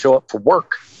didn't show up for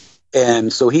work.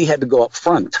 And so he had to go up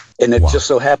front. And it just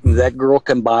so happened that girl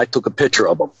came by, took a picture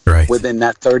of him within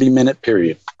that 30-minute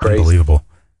period. Crazy. Unbelievable.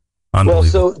 Well,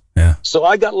 so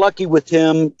I got lucky with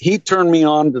him. He turned me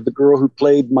on to the girl who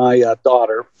played my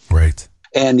daughter. Right.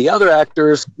 And the other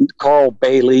actors, Carl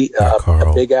Bailey,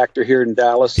 a big actor here in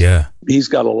Dallas. Yeah. He's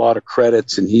got a lot of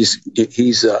credits, and he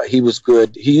was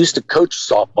good. He used to coach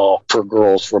softball for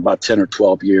girls for about 10 or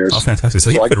 12 years. Oh, fantastic. So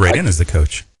he fit right in as the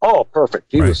coach. Oh,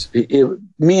 perfect.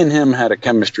 Me and him had a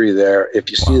chemistry there. If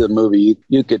you see the movie,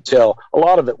 you could tell a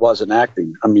lot of it wasn't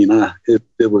acting. I mean,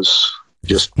 it was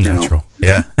just natural.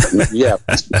 Yeah.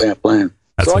 Playing.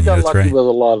 So I got lucky with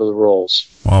a lot of the roles.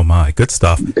 Oh my, good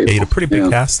stuff. Yeah, you had a pretty big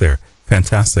cast there.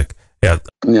 Fantastic. Yeah.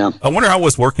 I wonder how it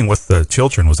was working with the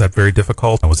children. Was that very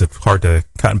difficult? Was it hard to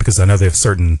cut? Because I know they have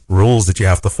certain rules that you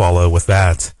have to follow with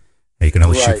that. You can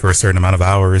only shoot for a certain amount of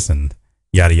hours and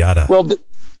yada yada. Well, the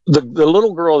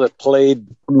little girl that played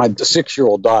my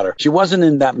 6-year-old daughter, she wasn't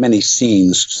in that many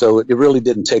scenes, so it really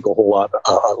didn't take a whole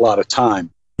lot of time.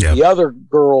 Yeah. The other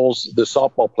girls, the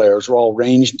softball players, were all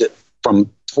ranged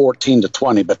from 14 to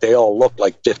 20, but they all looked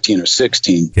like 15 or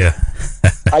 16. Yeah.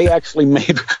 I actually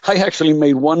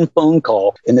made one phone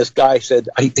call, and this guy said,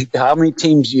 how many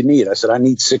teams do you need? I said, I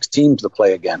need 6 teams to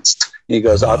play against. And he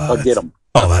goes, I'll get them.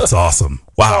 Oh, that's awesome.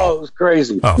 Wow. Oh, it was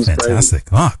crazy. Oh, fantastic.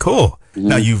 Crazy. Oh, cool. Mm-hmm.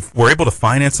 Now, you were able to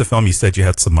finance the film. You said you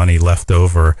had some money left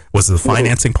over. Was the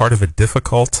financing part of it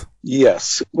difficult?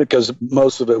 Yes, because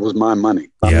most of it was my money.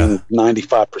 I mean,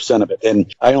 95% of it.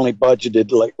 And I only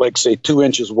budgeted, like say, 2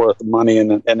 inches worth of money,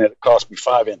 and it cost me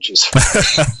 5 inches.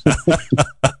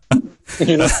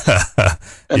 And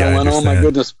I went, oh, my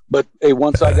goodness. But hey,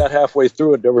 once I got halfway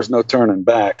through it, there was no turning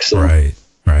back. So. Right.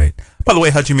 By the way,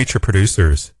 how'd you meet your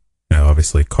producers?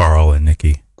 Obviously, Carl and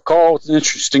Nikki. Carl, it's an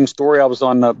interesting story. I was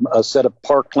on a set of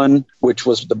Parkland, which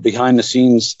was the behind the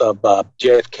scenes of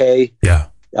JFK. Yeah.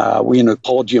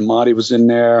 Paul Giamatti was in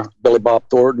there, Billy Bob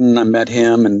Thornton, I met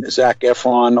him, and Zac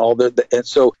Efron, and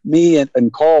so me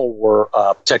and Carl were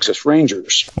Texas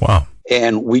Rangers. Wow.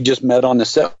 And we just met on the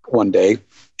set one day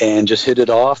and just hit it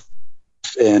off.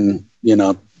 And,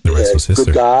 the rest was history.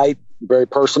 Good guy, very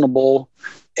personable.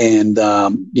 And,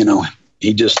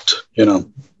 he just,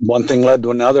 one thing led to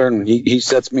another, and he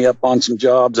sets me up on some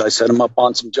jobs. I set him up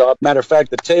on some jobs. Matter of fact,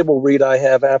 the table read I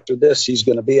have after this, he's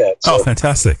going to be at. So. Oh,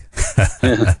 fantastic.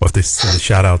 With this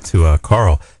shout out to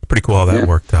Carl. Pretty cool how that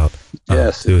worked out.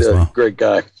 Yes, great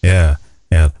guy. Yeah.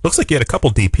 Looks like you had a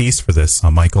couple DPs for this,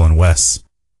 Michael and Wes.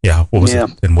 Yeah, what was it?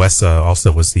 And Wes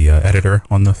also was the editor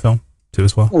on the film too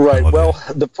as well? Right. Well,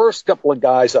 the first couple of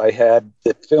guys I had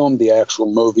that filmed the actual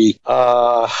movie,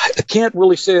 I can't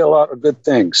really say a lot of good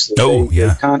things.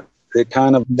 they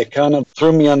kind of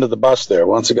threw me under the bus there.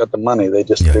 Once I got the money, they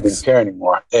just didn't care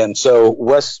anymore. And so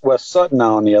Wes Sutton,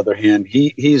 now on the other hand,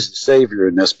 he's the savior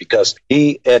in this because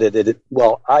he edited it.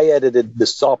 Well, I edited the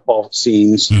softball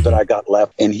scenes that I got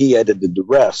left, and he edited the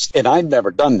rest. And I'd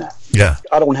never done that. Yeah,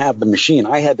 I don't have the machine.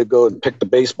 I had to go and pick the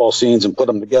baseball scenes and put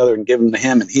them together and give them to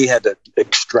him, and he had to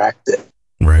extract it.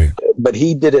 Right. But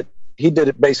he did it. He did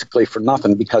it basically for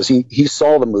nothing because he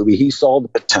saw the movie. He saw the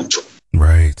potential.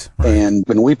 Right. And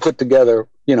when we put together,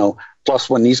 plus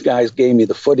when these guys gave me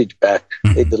the footage back,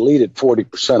 they deleted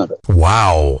 40% of it.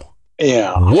 Wow.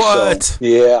 Yeah. What?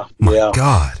 So, My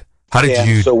God. How did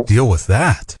you deal with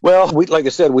that? Well, like I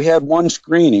said, we had one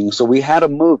screening, so we had a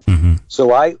movie.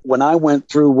 So when I went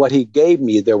through what he gave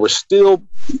me, there was still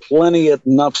plenty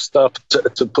enough stuff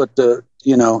to put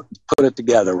put it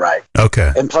together right.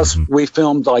 Okay. And plus, we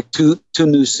filmed like two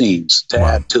new scenes to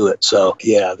add to it. So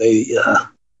they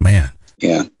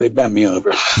bent me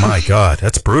over. My God,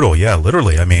 that's brutal. Yeah,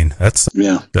 literally. I mean, that's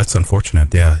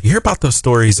unfortunate. Yeah, you hear about those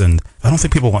stories, and I don't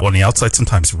think people on the outside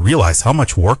sometimes realize how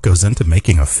much work goes into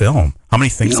making a film. How many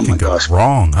things can go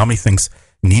wrong? How many things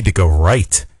need to go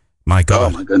right? My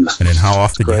God. Oh my goodness. And then how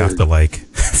often you have to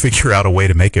figure out a way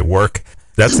to make it work.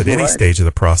 That's at any stage of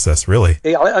the process, really.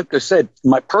 Yeah, like I said,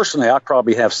 personally, I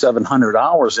probably have 700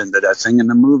 hours into that thing, and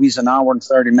the movie's an hour and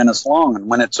 30 minutes long. And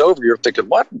when it's over, you're thinking,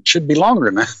 what? It should be longer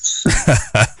than that.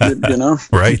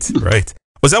 Right.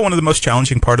 Was that one of the most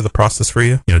challenging part of the process for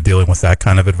you? Dealing with that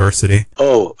kind of adversity?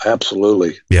 Oh,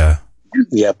 absolutely. Yeah.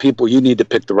 Yeah, people, you need to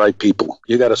pick the right people.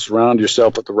 You got to surround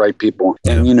yourself with the right people.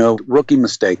 And, rookie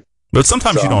mistake. But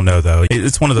sometimes you don't know, though.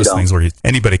 It's one of those things where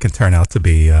anybody can turn out to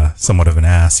be somewhat of an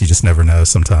ass. You just never know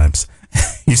sometimes.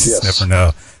 You just never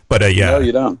know. But no,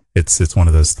 you don't. It's one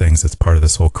of those things that's part of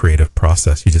this whole creative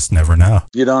process. You just never know.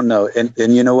 You don't know.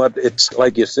 And you know what? It's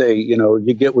like you say,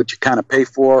 you get what you kind of pay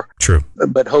for. True.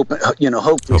 But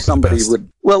hopefully somebody would.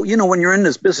 Well, when you're in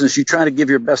this business, you try to give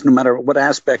your best no matter what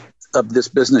aspect of this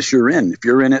business you're in. If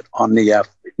you're in it on the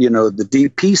the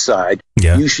DP side,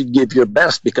 you should give your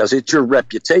best because it's your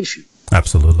reputation.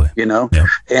 Absolutely.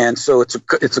 And so it's a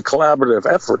collaborative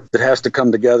effort that has to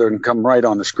come together and come right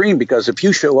on the screen, because if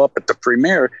you show up at the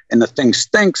premiere and the thing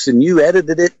stinks and you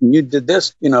edited it and you did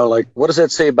this, what does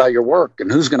that say about your work and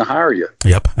who's going to hire you?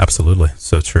 Yep, absolutely.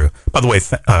 So true. By the way,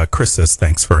 Chris says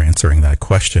thanks for answering that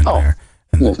question there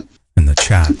in the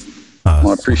chat.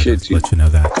 I appreciate you. Let you know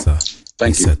that.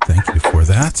 Thank you. Thank you for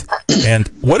that. And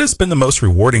what has been the most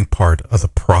rewarding part of the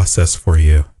process for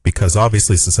you? Because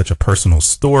obviously this is such a personal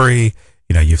story.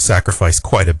 You've sacrificed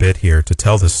quite a bit here to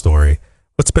tell this story.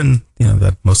 What's been,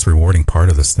 that most rewarding part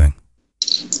of this thing?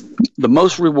 The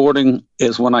most rewarding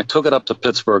is when I took it up to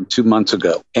Pittsburgh 2 months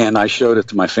ago and I showed it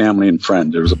to my family and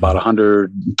friends. There was about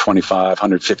 125,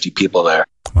 150 people there.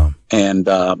 Wow. And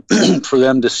for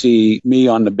them to see me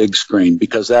on the big screen,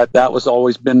 because that was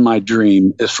always been my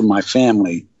dream, is for my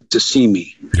family to see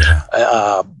me. Yeah.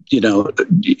 And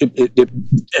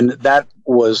that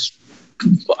was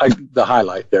the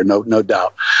highlight there, no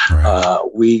doubt. Right.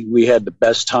 We had the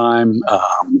best time.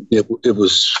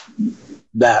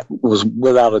 That was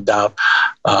without a doubt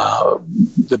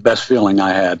the best feeling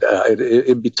I had.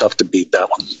 It'd be tough to beat that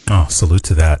one. Oh, salute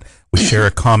to that. We share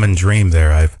a common dream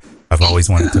there. I've always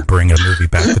wanted to bring a movie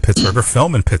back to Pittsburgh, or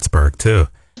film in Pittsburgh too,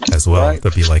 as well. Right.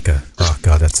 That'd be like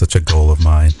that's such a goal of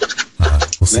mine.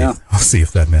 We'll see. Yeah. I'll see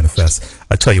if that manifests.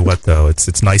 I tell you what, though,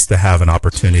 it's nice to have an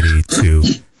opportunity to,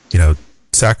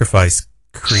 sacrifice,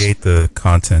 create the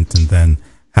content, and then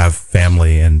have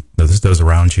family and those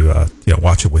around you,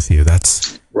 watch it with you.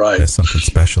 That's right. That's something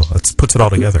special. It puts it all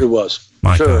together. It was.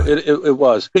 My sure, God. it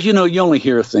was. Because, you only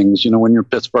hear things, when you're in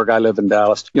Pittsburgh, I live in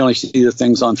Dallas, you only see the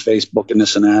things on Facebook and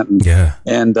this and that. And, yeah.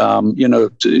 And,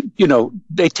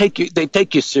 they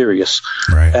take you serious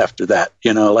right. after that,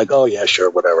 like, oh yeah, sure,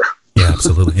 whatever. Yeah,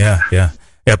 absolutely. Yeah.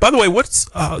 By the way, what's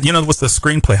the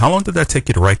screenplay? How long did that take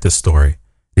you to write this story?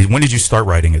 When did you start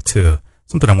writing it too?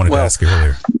 Something I wanted to ask you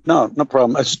earlier. No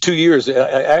problem. It's 2 years.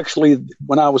 I actually,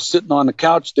 when I was sitting on the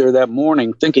couch there that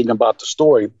morning thinking about the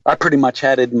story, I pretty much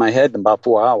had it in my head in about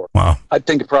 4 hours. Wow. I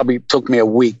think it probably took me a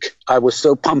week. I was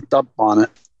so pumped up on it.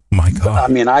 My God.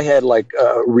 I mean, I had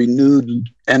renewed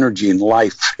energy in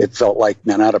life. It felt like,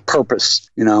 man, I had a purpose,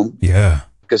 Yeah.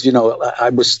 Because, I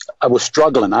was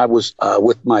struggling. I was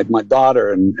with my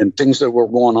daughter and things that were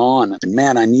going on. And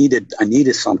man, I needed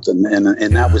something.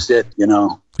 And that was it, Yeah.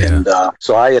 And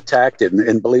so I attacked it.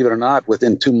 And believe it or not,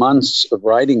 within 2 months of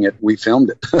writing it, we filmed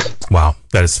it. Wow.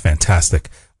 That is fantastic.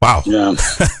 Wow. Yeah.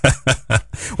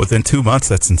 Within 2 months,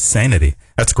 that's insanity.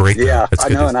 That's great. Yeah, that's I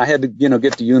know. And I had to,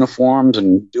 get the uniforms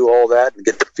and do all that and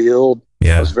get the field.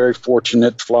 Yeah. I was very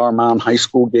fortunate. Flower Mound High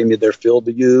School gave me their field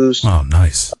to use. Oh,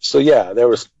 nice. So yeah, there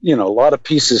was, a lot of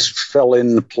pieces fell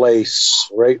into place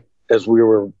right as we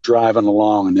were driving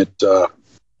along, and it.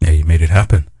 Yeah, you made it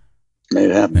happen.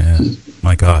 Made it happen. Yeah.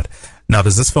 My God. Now,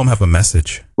 does this film have a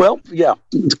message? Well, yeah,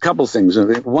 a couple of things.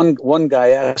 One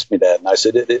guy asked me that, and I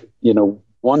said,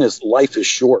 one is life is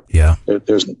short. Yeah.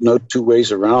 There's no two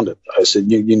ways around it. I said,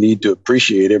 you need to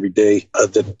appreciate every day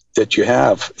that you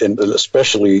have, and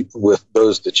especially with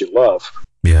those that you love.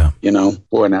 Yeah.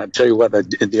 Boy, and I tell you what,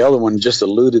 the other one just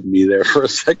eluded me there for a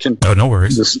second. Oh, no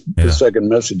worries. The second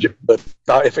message. But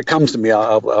if it comes to me,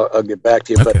 I'll get back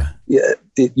to you. Okay. But yeah,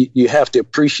 you have to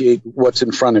appreciate what's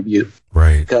in front of you.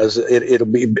 Right. Because it'll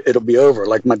be over.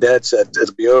 Like my dad said,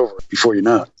 it'll be over before you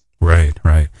know it. Right.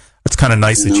 Right. It's kind of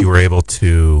nice that you were able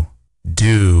to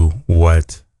do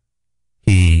what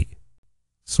he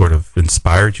sort of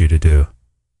inspired you to do.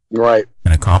 Right.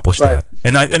 And accomplish that.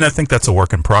 And I think that's a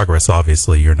work in progress.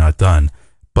 Obviously, you're not done,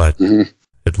 but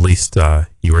at least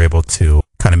you were able to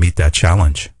kind of meet that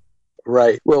challenge.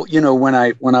 Right. Well, when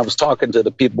I was talking to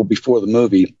the people before the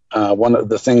movie, one of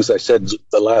the things I said,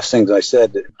 the last things I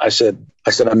said,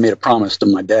 I made a promise to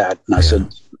my dad, and I said,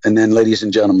 and then, ladies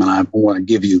and gentlemen, I want to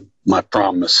give you my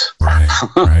promise. Right.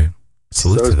 Right.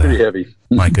 Salute so to it's that. pretty heavy.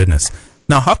 My goodness.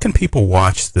 Now, how can people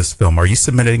watch this film? Are you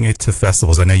submitting it to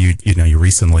festivals? I know you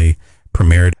recently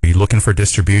premiered. Are you looking for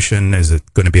distribution? Is it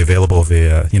going to be available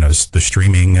via, the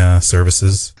streaming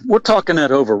services? We're talking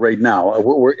that over right now.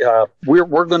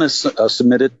 We're going to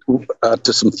submit it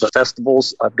to some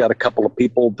festivals. I've got a couple of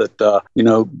people that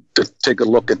to take a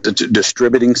look at the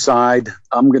distributing side.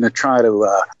 I'm going to try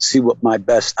to see what my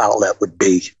best outlet would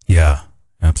be. Yeah,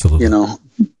 absolutely.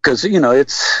 Because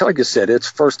it's like I said, it's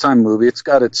first time movie. It's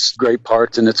got its great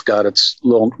parts and it's got its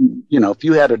little. If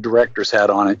you had a director's hat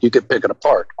on it, you could pick it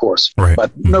apart, of course. Right.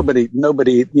 But nobody, in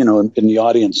the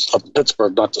audience of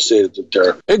Pittsburgh, not to say that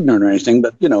they're ignorant or anything,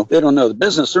 but they don't know the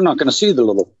business. They're not going to see the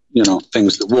little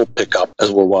things that we'll pick up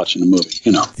as we're watching the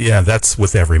movie. Yeah, that's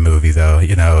with every movie, though.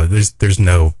 There's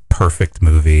no perfect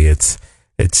movie. It's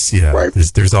right.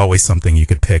 There's always something you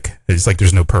could pick. It's like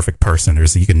there's no perfect person.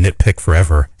 You can nitpick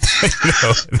forever. At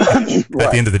the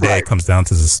end of the day, it comes down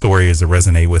to the story as it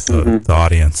resonate with the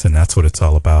audience, and that's what it's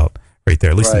all about, right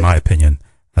there. At least in my opinion,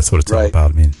 that's what it's all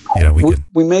about. I mean,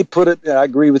 we may put it. I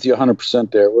agree with you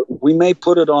 100% there. We may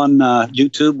put it on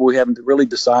YouTube. We haven't really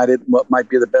decided what might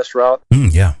be the best route.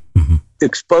 Yeah. Mm-hmm.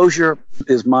 Exposure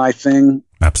is my thing.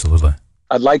 Absolutely.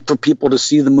 I'd like for people to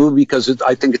see the movie because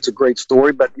I think it's a great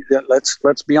story. But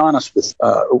let's be honest with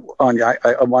I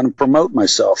want to promote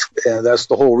myself. That's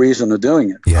the whole reason of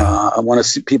doing it. Yeah. I want to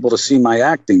see people to see my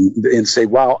acting and say,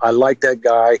 "Wow, I like that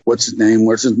guy. What's his name?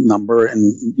 Where's his number?"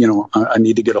 And I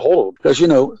need to get a hold of him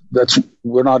because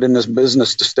we're not in this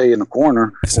business to stay in a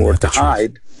corner or to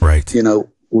hide. Right.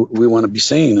 We want to be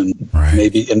seen and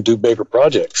maybe do bigger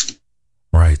projects.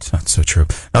 Right. That's so true.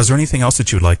 Now, is there anything else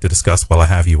that you'd like to discuss while I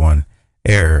have you on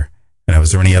air? And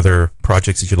was there any other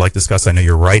projects that you'd like to discuss? I know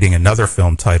you're writing another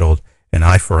film titled An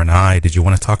Eye for an Eye. Did you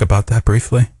want to talk about that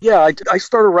briefly? Yeah, I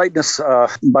started writing this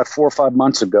about 4 or 5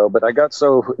 months ago, but I got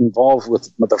so involved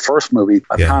with the first movie,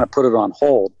 I kind of put it on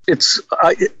hold.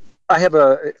 I have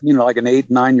like an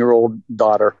 8-9-year-old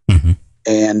daughter,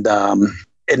 and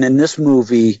in this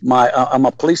movie, I'm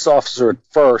a police officer at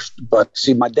first, but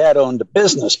see, my dad owned a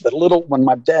business. But when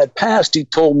my dad passed, he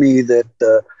told me that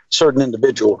a certain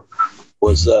individual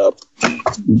was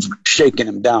shaking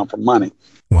him down for money.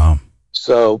 Wow.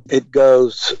 So it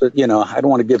goes, I don't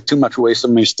want to give too much away.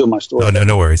 Somebody steal my story. Oh,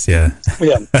 no worries. Yeah.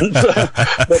 Yeah.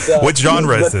 But, what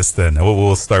genre is this then?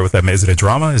 We'll start with that. Is it a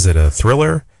drama? Is it a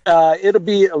thriller? It'll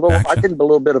be a little, action? I think a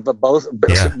little bit of both.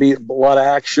 It'll be a lot of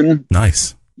action.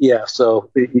 Nice. Yeah. So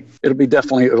it'll be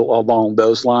definitely along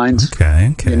those lines.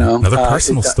 Okay. Another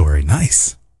personal story.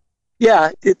 Nice.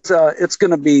 Yeah, it's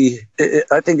going to be.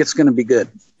 I think it's going to be good.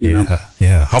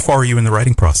 Yeah. How far are you in the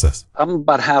writing process? I'm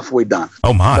about halfway done.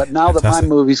 Oh my! But now that my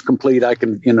movie's complete, I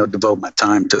can devote my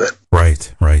time to it.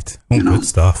 Right. Oh, good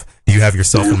stuff. Do you have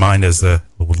yourself in mind as a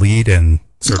lead in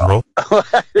certain role?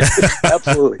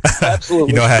 Absolutely.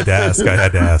 I had to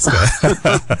ask.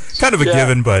 Kind of a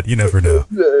given, but you never know.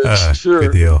 Sure.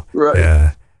 Good deal. Right.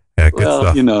 Yeah. Good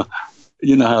stuff.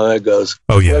 You know how that goes.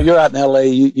 Oh yeah. Well, you're out in L.A.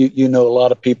 You know a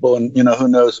lot of people, and who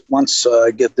knows. Once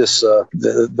I get this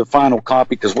the final copy,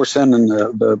 because we're sending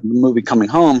the movie coming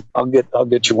home, I'll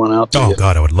get you one out to you. Oh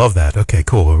God, I would love that. Okay,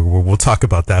 cool. We'll talk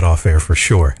about that off air for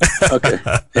sure. Okay.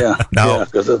 Yeah.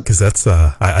 Because that's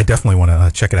I definitely want to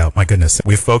check it out. My goodness,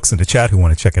 we have folks in the chat who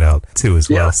want to check it out too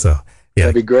as well. So. Yeah,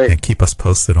 that'd be great. And keep us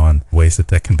posted on ways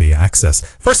that can be accessed.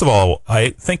 First of all,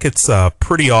 I think it's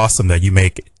pretty awesome that you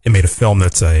make it made a film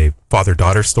that's a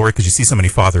father-daughter story, because you see so many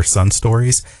father-son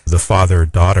stories. The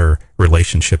father-daughter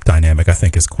relationship dynamic, I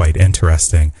think, is quite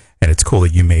interesting, and it's cool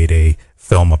that you made a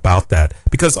film about that,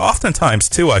 because oftentimes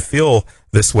too I feel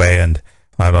this way, and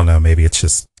I don't know, maybe it's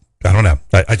just, I don't know,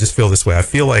 I just feel this way. I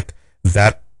feel like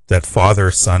that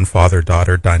father-son,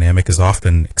 father-daughter dynamic is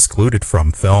often excluded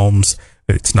from films.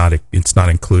 It's not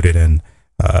included in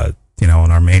in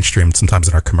our mainstream, sometimes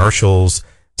in our commercials.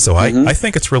 So I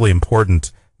think it's really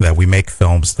important that we make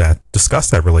films that discuss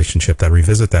that relationship, that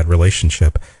revisit that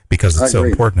relationship, because it's so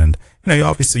important. And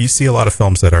obviously you see a lot of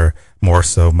films that are more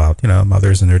so about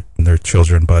mothers and their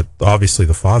children, but obviously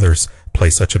the fathers play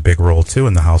such a big role too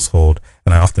in the household,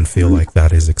 and I often feel like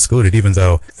that is excluded, even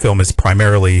though film is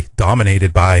primarily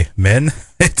dominated by men.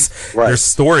 There's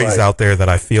stories out there that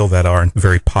I feel that aren't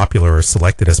very popular or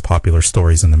selected as popular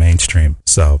stories in the mainstream.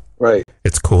 So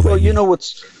it's cool. Well,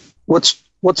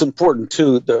 what's important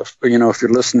too, if you're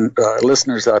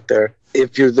listeners out there,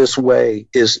 if you're this way,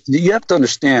 is you have to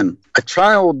understand a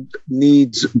child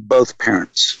needs both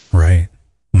parents. Right.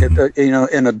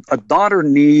 Mm-hmm. And a daughter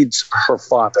needs her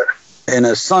father, and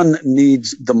a son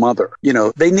needs the mother.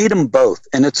 They need them both,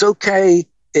 and it's okay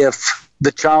if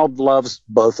the child loves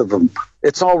both of them.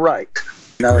 It's all right.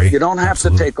 You don't have to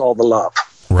take all the love.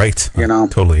 Right. I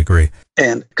totally agree.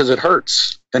 And because it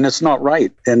hurts, and it's not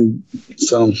right, and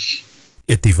so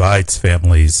it divides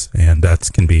families, and that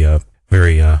can be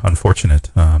very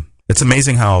unfortunate. It's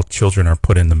amazing how children are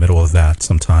put in the middle of that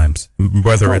sometimes,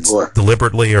 whether it's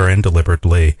deliberately or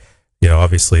indeliberately.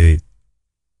 Obviously,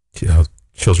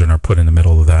 children are put in the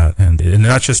middle of that, and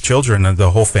not just children,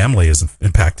 the whole family is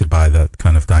impacted by that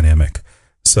kind of dynamic.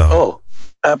 So,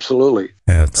 absolutely,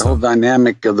 the whole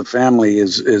dynamic of the family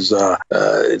is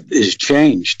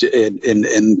changed,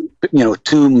 and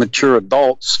two mature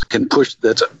adults can push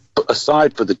that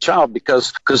aside for the child,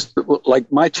 because like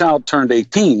my child turned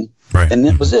 18, and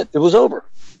it was it was over.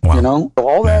 Wow.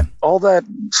 All that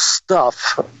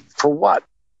stuff for what?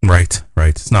 Right.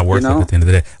 It's not worth it at the end of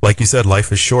the day. Like you said,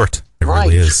 life is short. It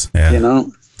really is. Yeah.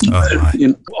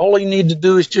 All you need to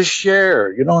do is just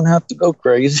share. You don't have to go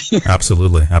crazy.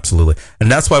 Absolutely.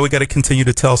 And that's why we got to continue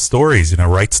to tell stories,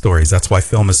 write stories. That's why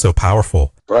film is so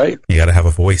powerful. Right. You got to have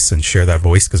a voice and share that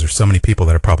voice, because there's so many people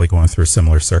that are probably going through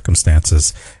similar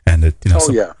circumstances. And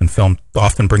and film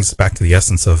often brings us back to the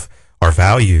essence of our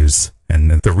values and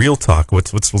the real talk.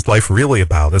 What's life really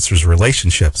about? It's just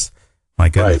relationships. My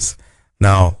goodness. Right.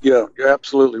 Now, you're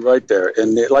absolutely right there.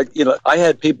 And I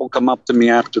had people come up to me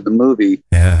after the movie.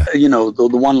 Yeah.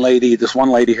 This one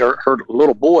lady, her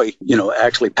little boy,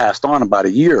 actually passed on about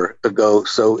a year ago.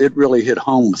 So it really hit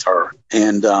home with her.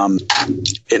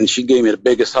 And she gave me the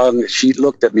biggest hug. She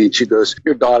looked at me and she goes,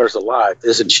 "Your daughter's alive,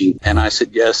 isn't she?" And I said,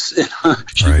 "Yes."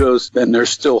 She goes, "Then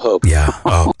there's still hope." Yeah.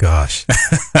 Oh gosh.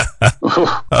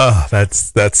 Oh,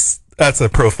 that's a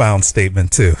profound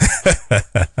statement too.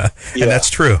 And that's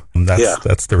true.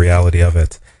 That's the reality of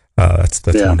it. That's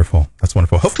wonderful. That's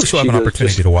wonderful. Hopefully she'll have an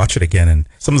opportunity to watch it again, and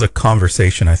some of the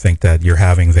conversation I think that you're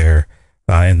having there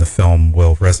in the film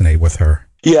will resonate with her.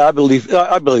 Yeah, I believe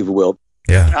it will.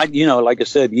 Yeah. Like I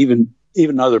said, even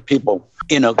other people,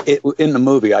 in the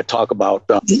movie, I talk about,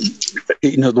 one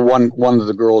of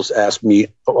the girls asked me,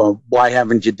 why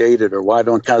haven't you dated, or why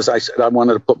don't, because I said I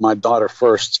wanted to put my daughter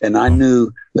first. And I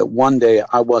knew that one day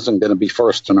I wasn't going to be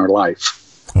first in her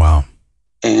life. Wow.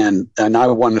 And I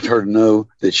wanted her to know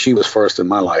that she was first in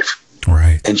my life.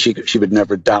 Right. And she would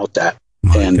never doubt that.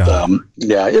 My God.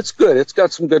 It's good. It's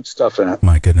got some good stuff in it.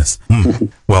 My goodness.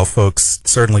 Well, folks,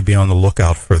 certainly be on the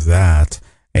lookout for that.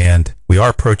 And we are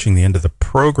approaching the end of the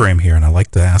program here, and I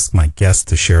like to ask my guests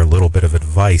to share a little bit of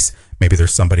advice. Maybe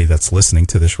there's somebody that's listening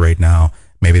to this right now.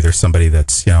 Maybe there's somebody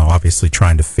that's, obviously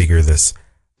trying to figure this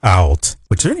out.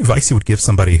 Is there any advice you would give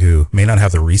somebody who may not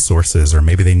have the resources, or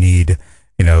maybe they need,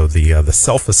 the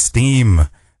self-esteem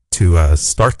to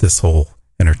start this whole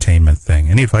entertainment thing?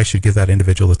 Any advice you'd give that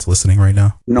individual that's listening right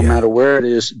now? No matter where it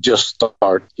is, just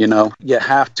start. You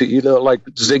have to, like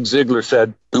Zig Ziglar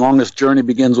said, the longest journey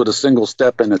begins with a single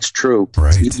step, and it's true.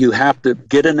 Right. You have to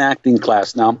get an acting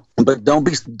class now, but don't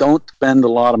spend a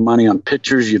lot of money on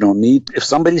pictures you don't need. If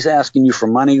somebody's asking you for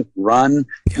money, run.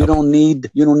 Yep. You don't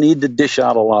need to dish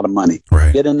out a lot of money.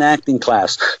 Right. Get an acting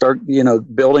class. Start,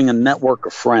 building a network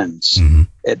of friends. Mm-hmm.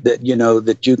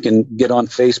 that you can get on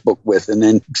Facebook with, and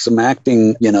then some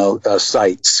acting,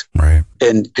 sites. Right.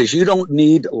 And because you don't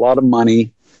need a lot of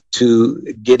money to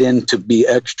get in to be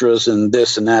extras and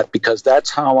this and that, because that's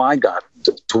how I got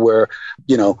to where,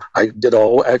 I did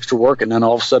all extra work, and then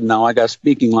all of a sudden now I got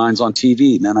speaking lines on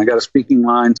TV, and then I got a speaking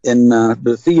line in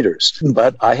the theaters.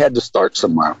 But I had to start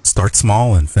somewhere. Start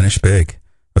small and finish big.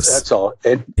 That's all.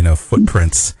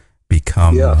 Footprints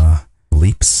become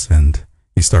leaps, and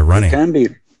you start running.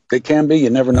 They can be. You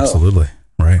never know. Absolutely.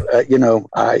 Right.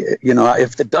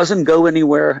 If it doesn't go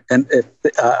anywhere, and if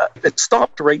it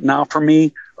stopped right now for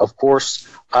me, of course,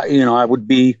 I would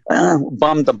be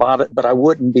bummed about it, but I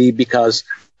wouldn't be, because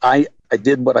I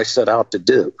did what I set out to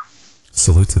do.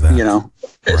 Salute to that.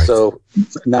 Right. So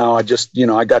now I just,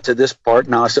 I got to this part.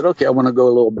 Now I said, okay, I want to go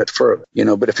a little bit further,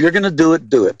 but if you're going to do it,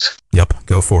 do it. Yep.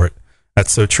 Go for it.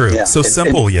 That's so true. Yeah. So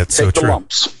simple, yet so true.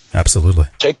 Lumps. Absolutely.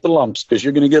 Take the lumps, because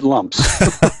you're going to get lumps.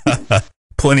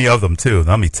 Plenty of them too.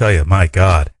 Let me tell you, my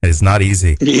God, it is not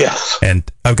easy. Yeah. And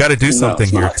I've got to do something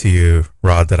here to you,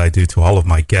 Rod, that I do to all of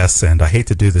my guests. And I hate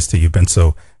to do this to you. You've been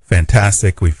so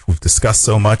fantastic. We've discussed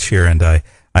so much here, and I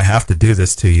have to do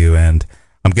this to you. And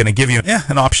I'm going to give you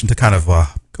an option to kind of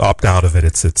opt out of it.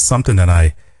 It's something that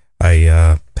I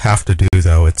have to do,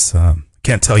 though.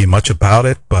 Can't tell you much about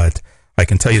it, but I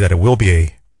can tell you that it will be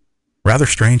a rather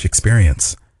strange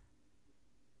experience.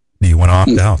 Do you want to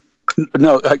opt out?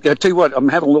 No, I tell you what, I'm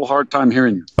having a little hard time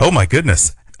hearing you. Oh, my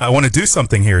goodness. I want to do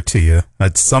something here to you.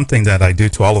 It's something that I do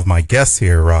to all of my guests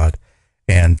here, Rod.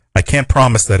 And I can't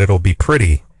promise that it'll be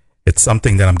pretty. It's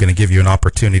something that I'm going to give you an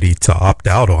opportunity to opt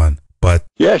out on. But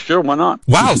yeah, sure, why not?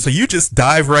 Wow, so you just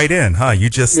dive right in, huh? You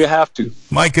have to.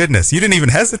 My goodness, you didn't even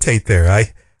hesitate there.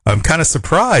 I'm kind of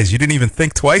surprised. You didn't even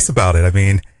think twice about it. I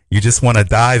mean, you just want to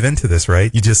dive into this,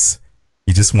 right? You just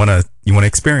want to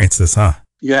experience this, huh?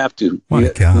 You have to. My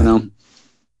God.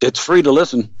 It's free to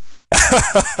listen.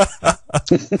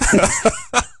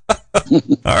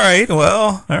 All right.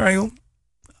 Well, all right.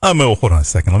 Hold on a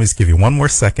second. Let me just give you one more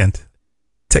second.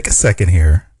 Take a second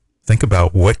here. Think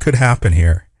about what could happen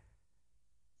here.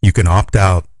 You can opt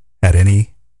out at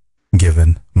any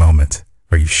given moment.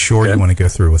 Are you sure you want to go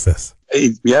through with this?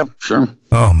 Yeah, sure.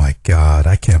 Oh, my God.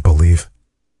 I can't believe.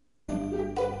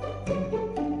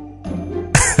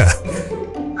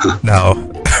 Now,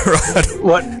 Rod.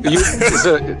 What? Is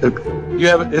it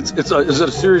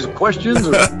a series of questions?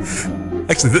 Or?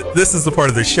 Actually, this is the part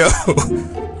of the show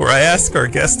where I ask our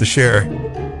guests to share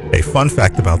a fun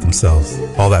fact about themselves.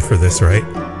 All that for this, right?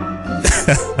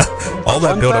 All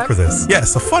that build up for this.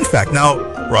 Yes, a fun fact. Now,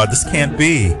 Rod, this can't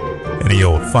be any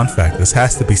old fun fact. This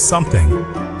has to be something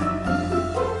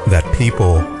that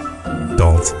people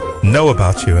don't know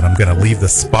about you, and I'm going to leave the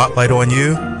spotlight on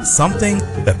you. Something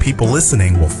that people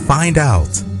listening will find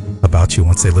out about you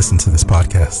once they listen to this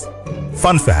podcast.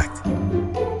 Fun fact.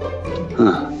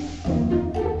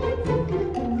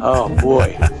 Oh,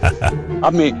 boy. I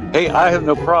mean, hey, I have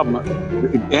no problem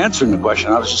answering the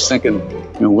question. I was just thinking,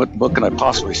 what can I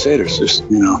possibly say? There's just,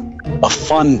 a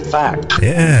fun fact.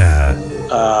 Yeah.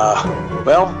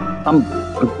 Well,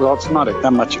 it's not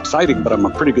that much exciting, but I'm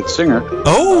a pretty good singer.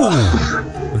 Oh,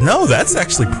 no, that's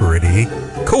actually pretty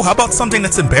cool. How about something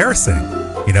that's embarrassing?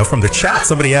 From the chat,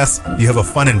 somebody asked, do you have a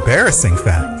fun, embarrassing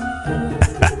fact?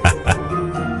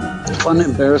 Fun,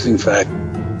 embarrassing fact.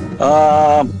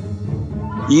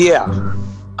 Yeah,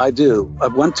 I do. I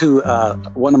went to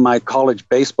one of my college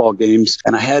baseball games,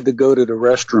 and I had to go to the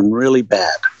restroom really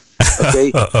bad.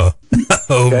 Okay. Oh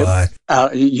okay?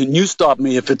 My! You stop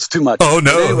me if it's too much. Oh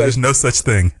no, anyway, there's no such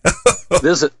thing.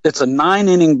 It's a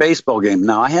 9-inning baseball game.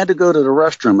 Now I had to go to the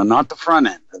restroom and not the front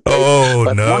end. Okay?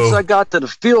 Oh no! Once I got to the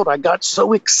field, I got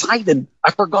so excited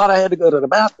I forgot I had to go to the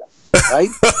bathroom. Right.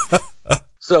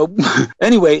 So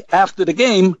anyway, after the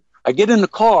game, I get in the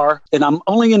car, and I'm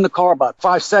only in the car about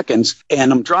 5 seconds,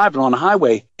 and I'm driving on the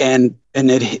highway, and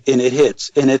it hits,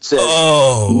 and it says,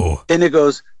 "Oh," and it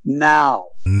goes, "Now."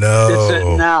 No. It said,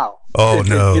 "Now." Oh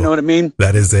no! You know what I mean?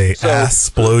 That is a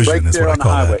ass-splosion. Right is what I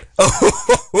call that.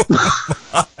 Oh my!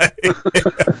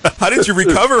 How did you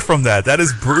recover from that? That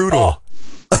is brutal.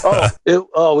 It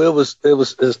was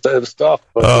tough.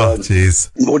 But, jeez.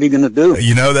 What are you gonna do?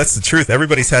 That's the truth.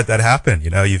 Everybody's had that happen.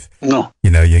 You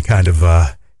kind of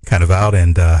out,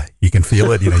 and you can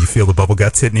feel it. You feel the bubble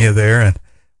guts hitting you there, and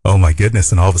oh my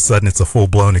goodness! And all of a sudden, it's a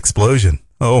full-blown explosion.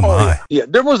 Oh my! Yeah,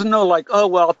 there wasn't no like,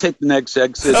 I'll take the next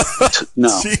exit. No,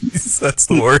 jeez, that's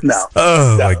the worst. No,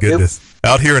 my goodness!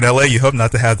 Out here in LA, you hope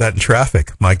not to have that in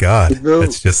traffic. My God,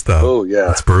 it's just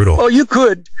it's brutal. Well, you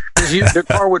could, because the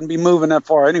car wouldn't be moving that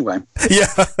far anyway.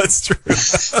 Yeah, that's true.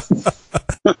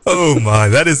 Oh my,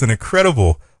 that is an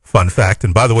incredible fun fact.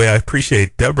 And by the way, I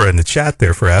appreciate Deborah in the chat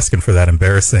there for asking for that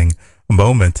embarrassing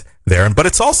moment there. But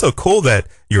it's also cool that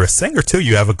you're a singer too.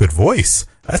 You have a good voice.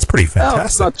 That's pretty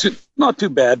fantastic. It's not too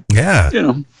bad. Yeah.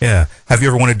 Yeah. Have you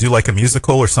ever wanted to do like a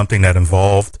musical or something that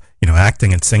involved,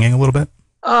 acting and singing a little bit?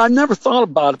 I never thought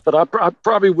about it, but I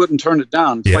probably wouldn't turn it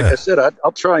down. Yeah. Like I said,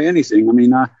 I'll try anything. I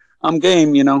mean, I'm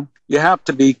game, You have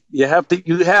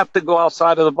to go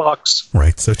outside of the box.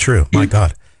 Right. So true. My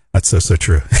God. That's so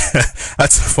true.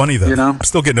 That's funny, though. I'm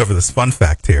still getting over this fun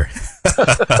fact here.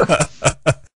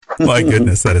 My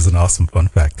goodness, that is an awesome fun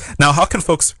fact. Now, how can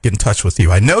folks get in touch with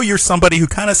you? I know you're somebody who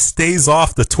kind of stays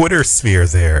off the Twitter sphere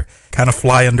there, kind of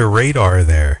fly under radar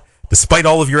there. Despite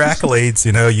all of your accolades,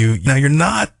 you're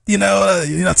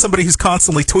not somebody who's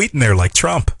constantly tweeting there like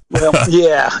Trump. Well,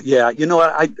 yeah.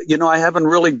 I haven't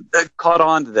really caught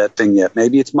on to that thing yet.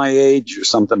 Maybe it's my age or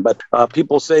something, but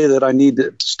people say that I need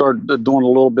to start doing a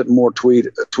little bit more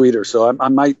tweeter. So I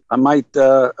might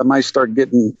start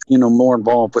getting, more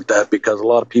involved with that, because a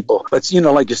lot of people, but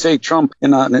like you say, Trump,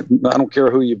 and I don't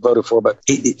care who you voted for, but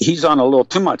he's on a little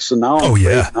too much. So now, oh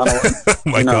yeah,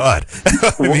 my God,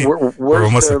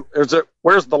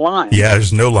 where's the line? Yeah,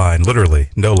 there's no line, literally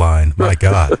no line. My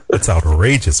God, that's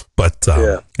outrageous, but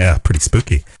yeah, pretty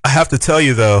spooky. I have to tell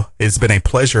you, though, it's been a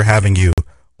pleasure having you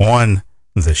on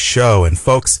the show. And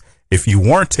folks, if you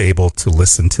weren't able to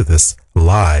listen to this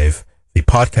live, the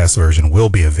podcast version will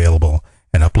be available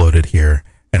and uploaded here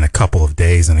in a couple of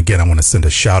days. And again, I want to send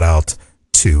a shout out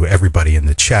to everybody in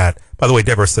the chat. By the way,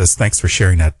 Deborah says, thanks for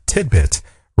sharing that tidbit.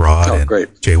 Rod and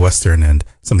great. Jay Western and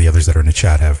some of the others that are in the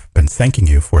chat have been thanking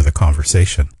you for the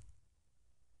conversation.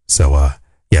 So,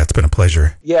 yeah, it's been a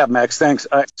pleasure. Yeah, Max, thanks.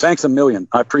 Thanks a million.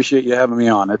 I appreciate you having me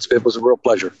on. It was a real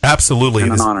pleasure. Absolutely.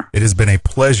 And an honor. It has been a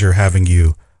pleasure having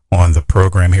you on the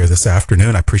program here this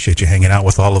afternoon. I appreciate you hanging out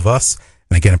with all of us.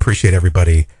 And again, appreciate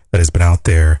everybody that has been out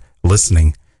there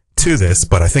listening to this.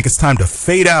 But I think it's time to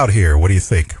fade out here. What do you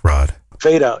think, Rod?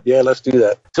 Fade out. Yeah, let's do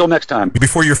that. Till next time.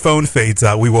 Before your phone fades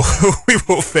out, we will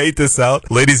fade this out.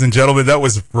 Ladies and gentlemen, that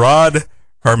was Rod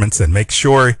Hermanson. Make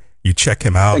sure you check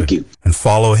him out and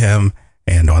follow him.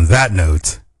 And on that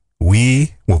note,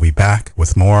 we will be back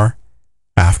with more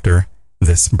after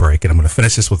this break. And I'm going to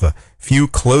finish this with a few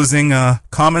closing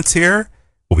comments here.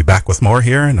 We'll be back with more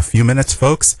here in a few minutes,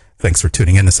 folks. Thanks for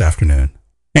tuning in this afternoon.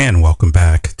 And welcome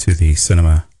back to the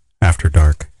Cinema After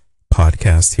Dark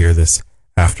podcast here this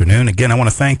afternoon. Again, I want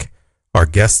to thank our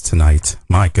guest tonight.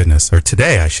 My goodness, or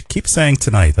today. I should keep saying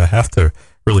tonight. I have to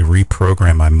really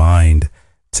reprogram my mind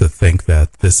to think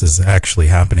that this is actually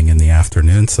happening in the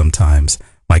afternoon sometimes.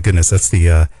 My goodness, that's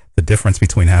the difference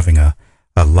between having a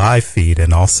live feed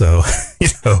and also,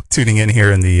 tuning in here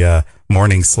in the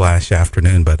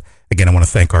morning/afternoon. But again, I want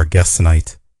to thank our guest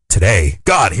tonight. Today,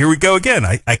 God, here we go again.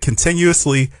 I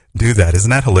continuously do that.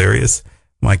 Isn't that hilarious?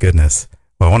 My goodness.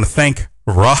 Well, I want to thank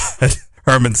Rod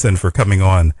Hermanson for coming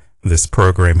on this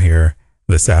program here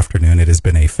this afternoon. It has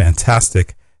been a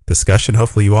fantastic discussion.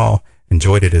 Hopefully you all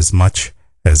enjoyed it as much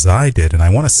as I did. And I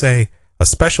want to say a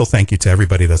special thank you to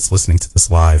everybody that's listening to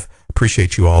this live.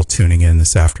 Appreciate you all tuning in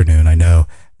this afternoon. I know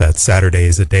that Saturday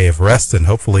is a day of rest and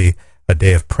hopefully a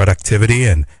day of productivity,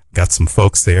 and got some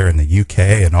folks there in the UK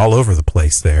and all over the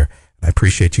place there. I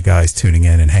appreciate you guys tuning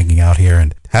in and hanging out here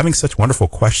and having such wonderful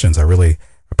questions. I really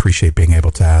appreciate being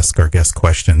able to ask our guests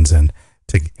questions and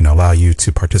to allow you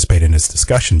to participate in this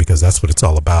discussion, because that's what it's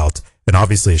all about. And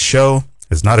obviously a show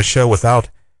is not a show without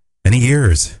any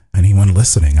ears, anyone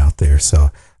listening out there. So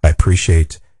I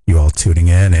appreciate you all tuning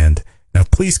in, and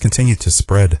please continue to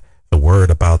spread the word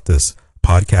about this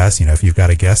podcast. If you've got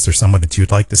a guest or someone that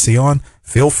you'd like to see on,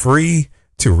 feel free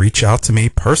to reach out to me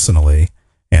personally,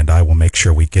 and I will make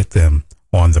sure we get them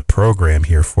on the program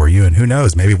here for you. And who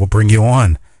knows, maybe we'll bring you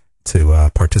on to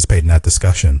participate in that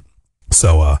discussion.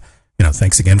 So,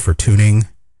 thanks again for tuning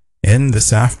in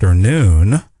this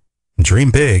afternoon.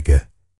 Dream big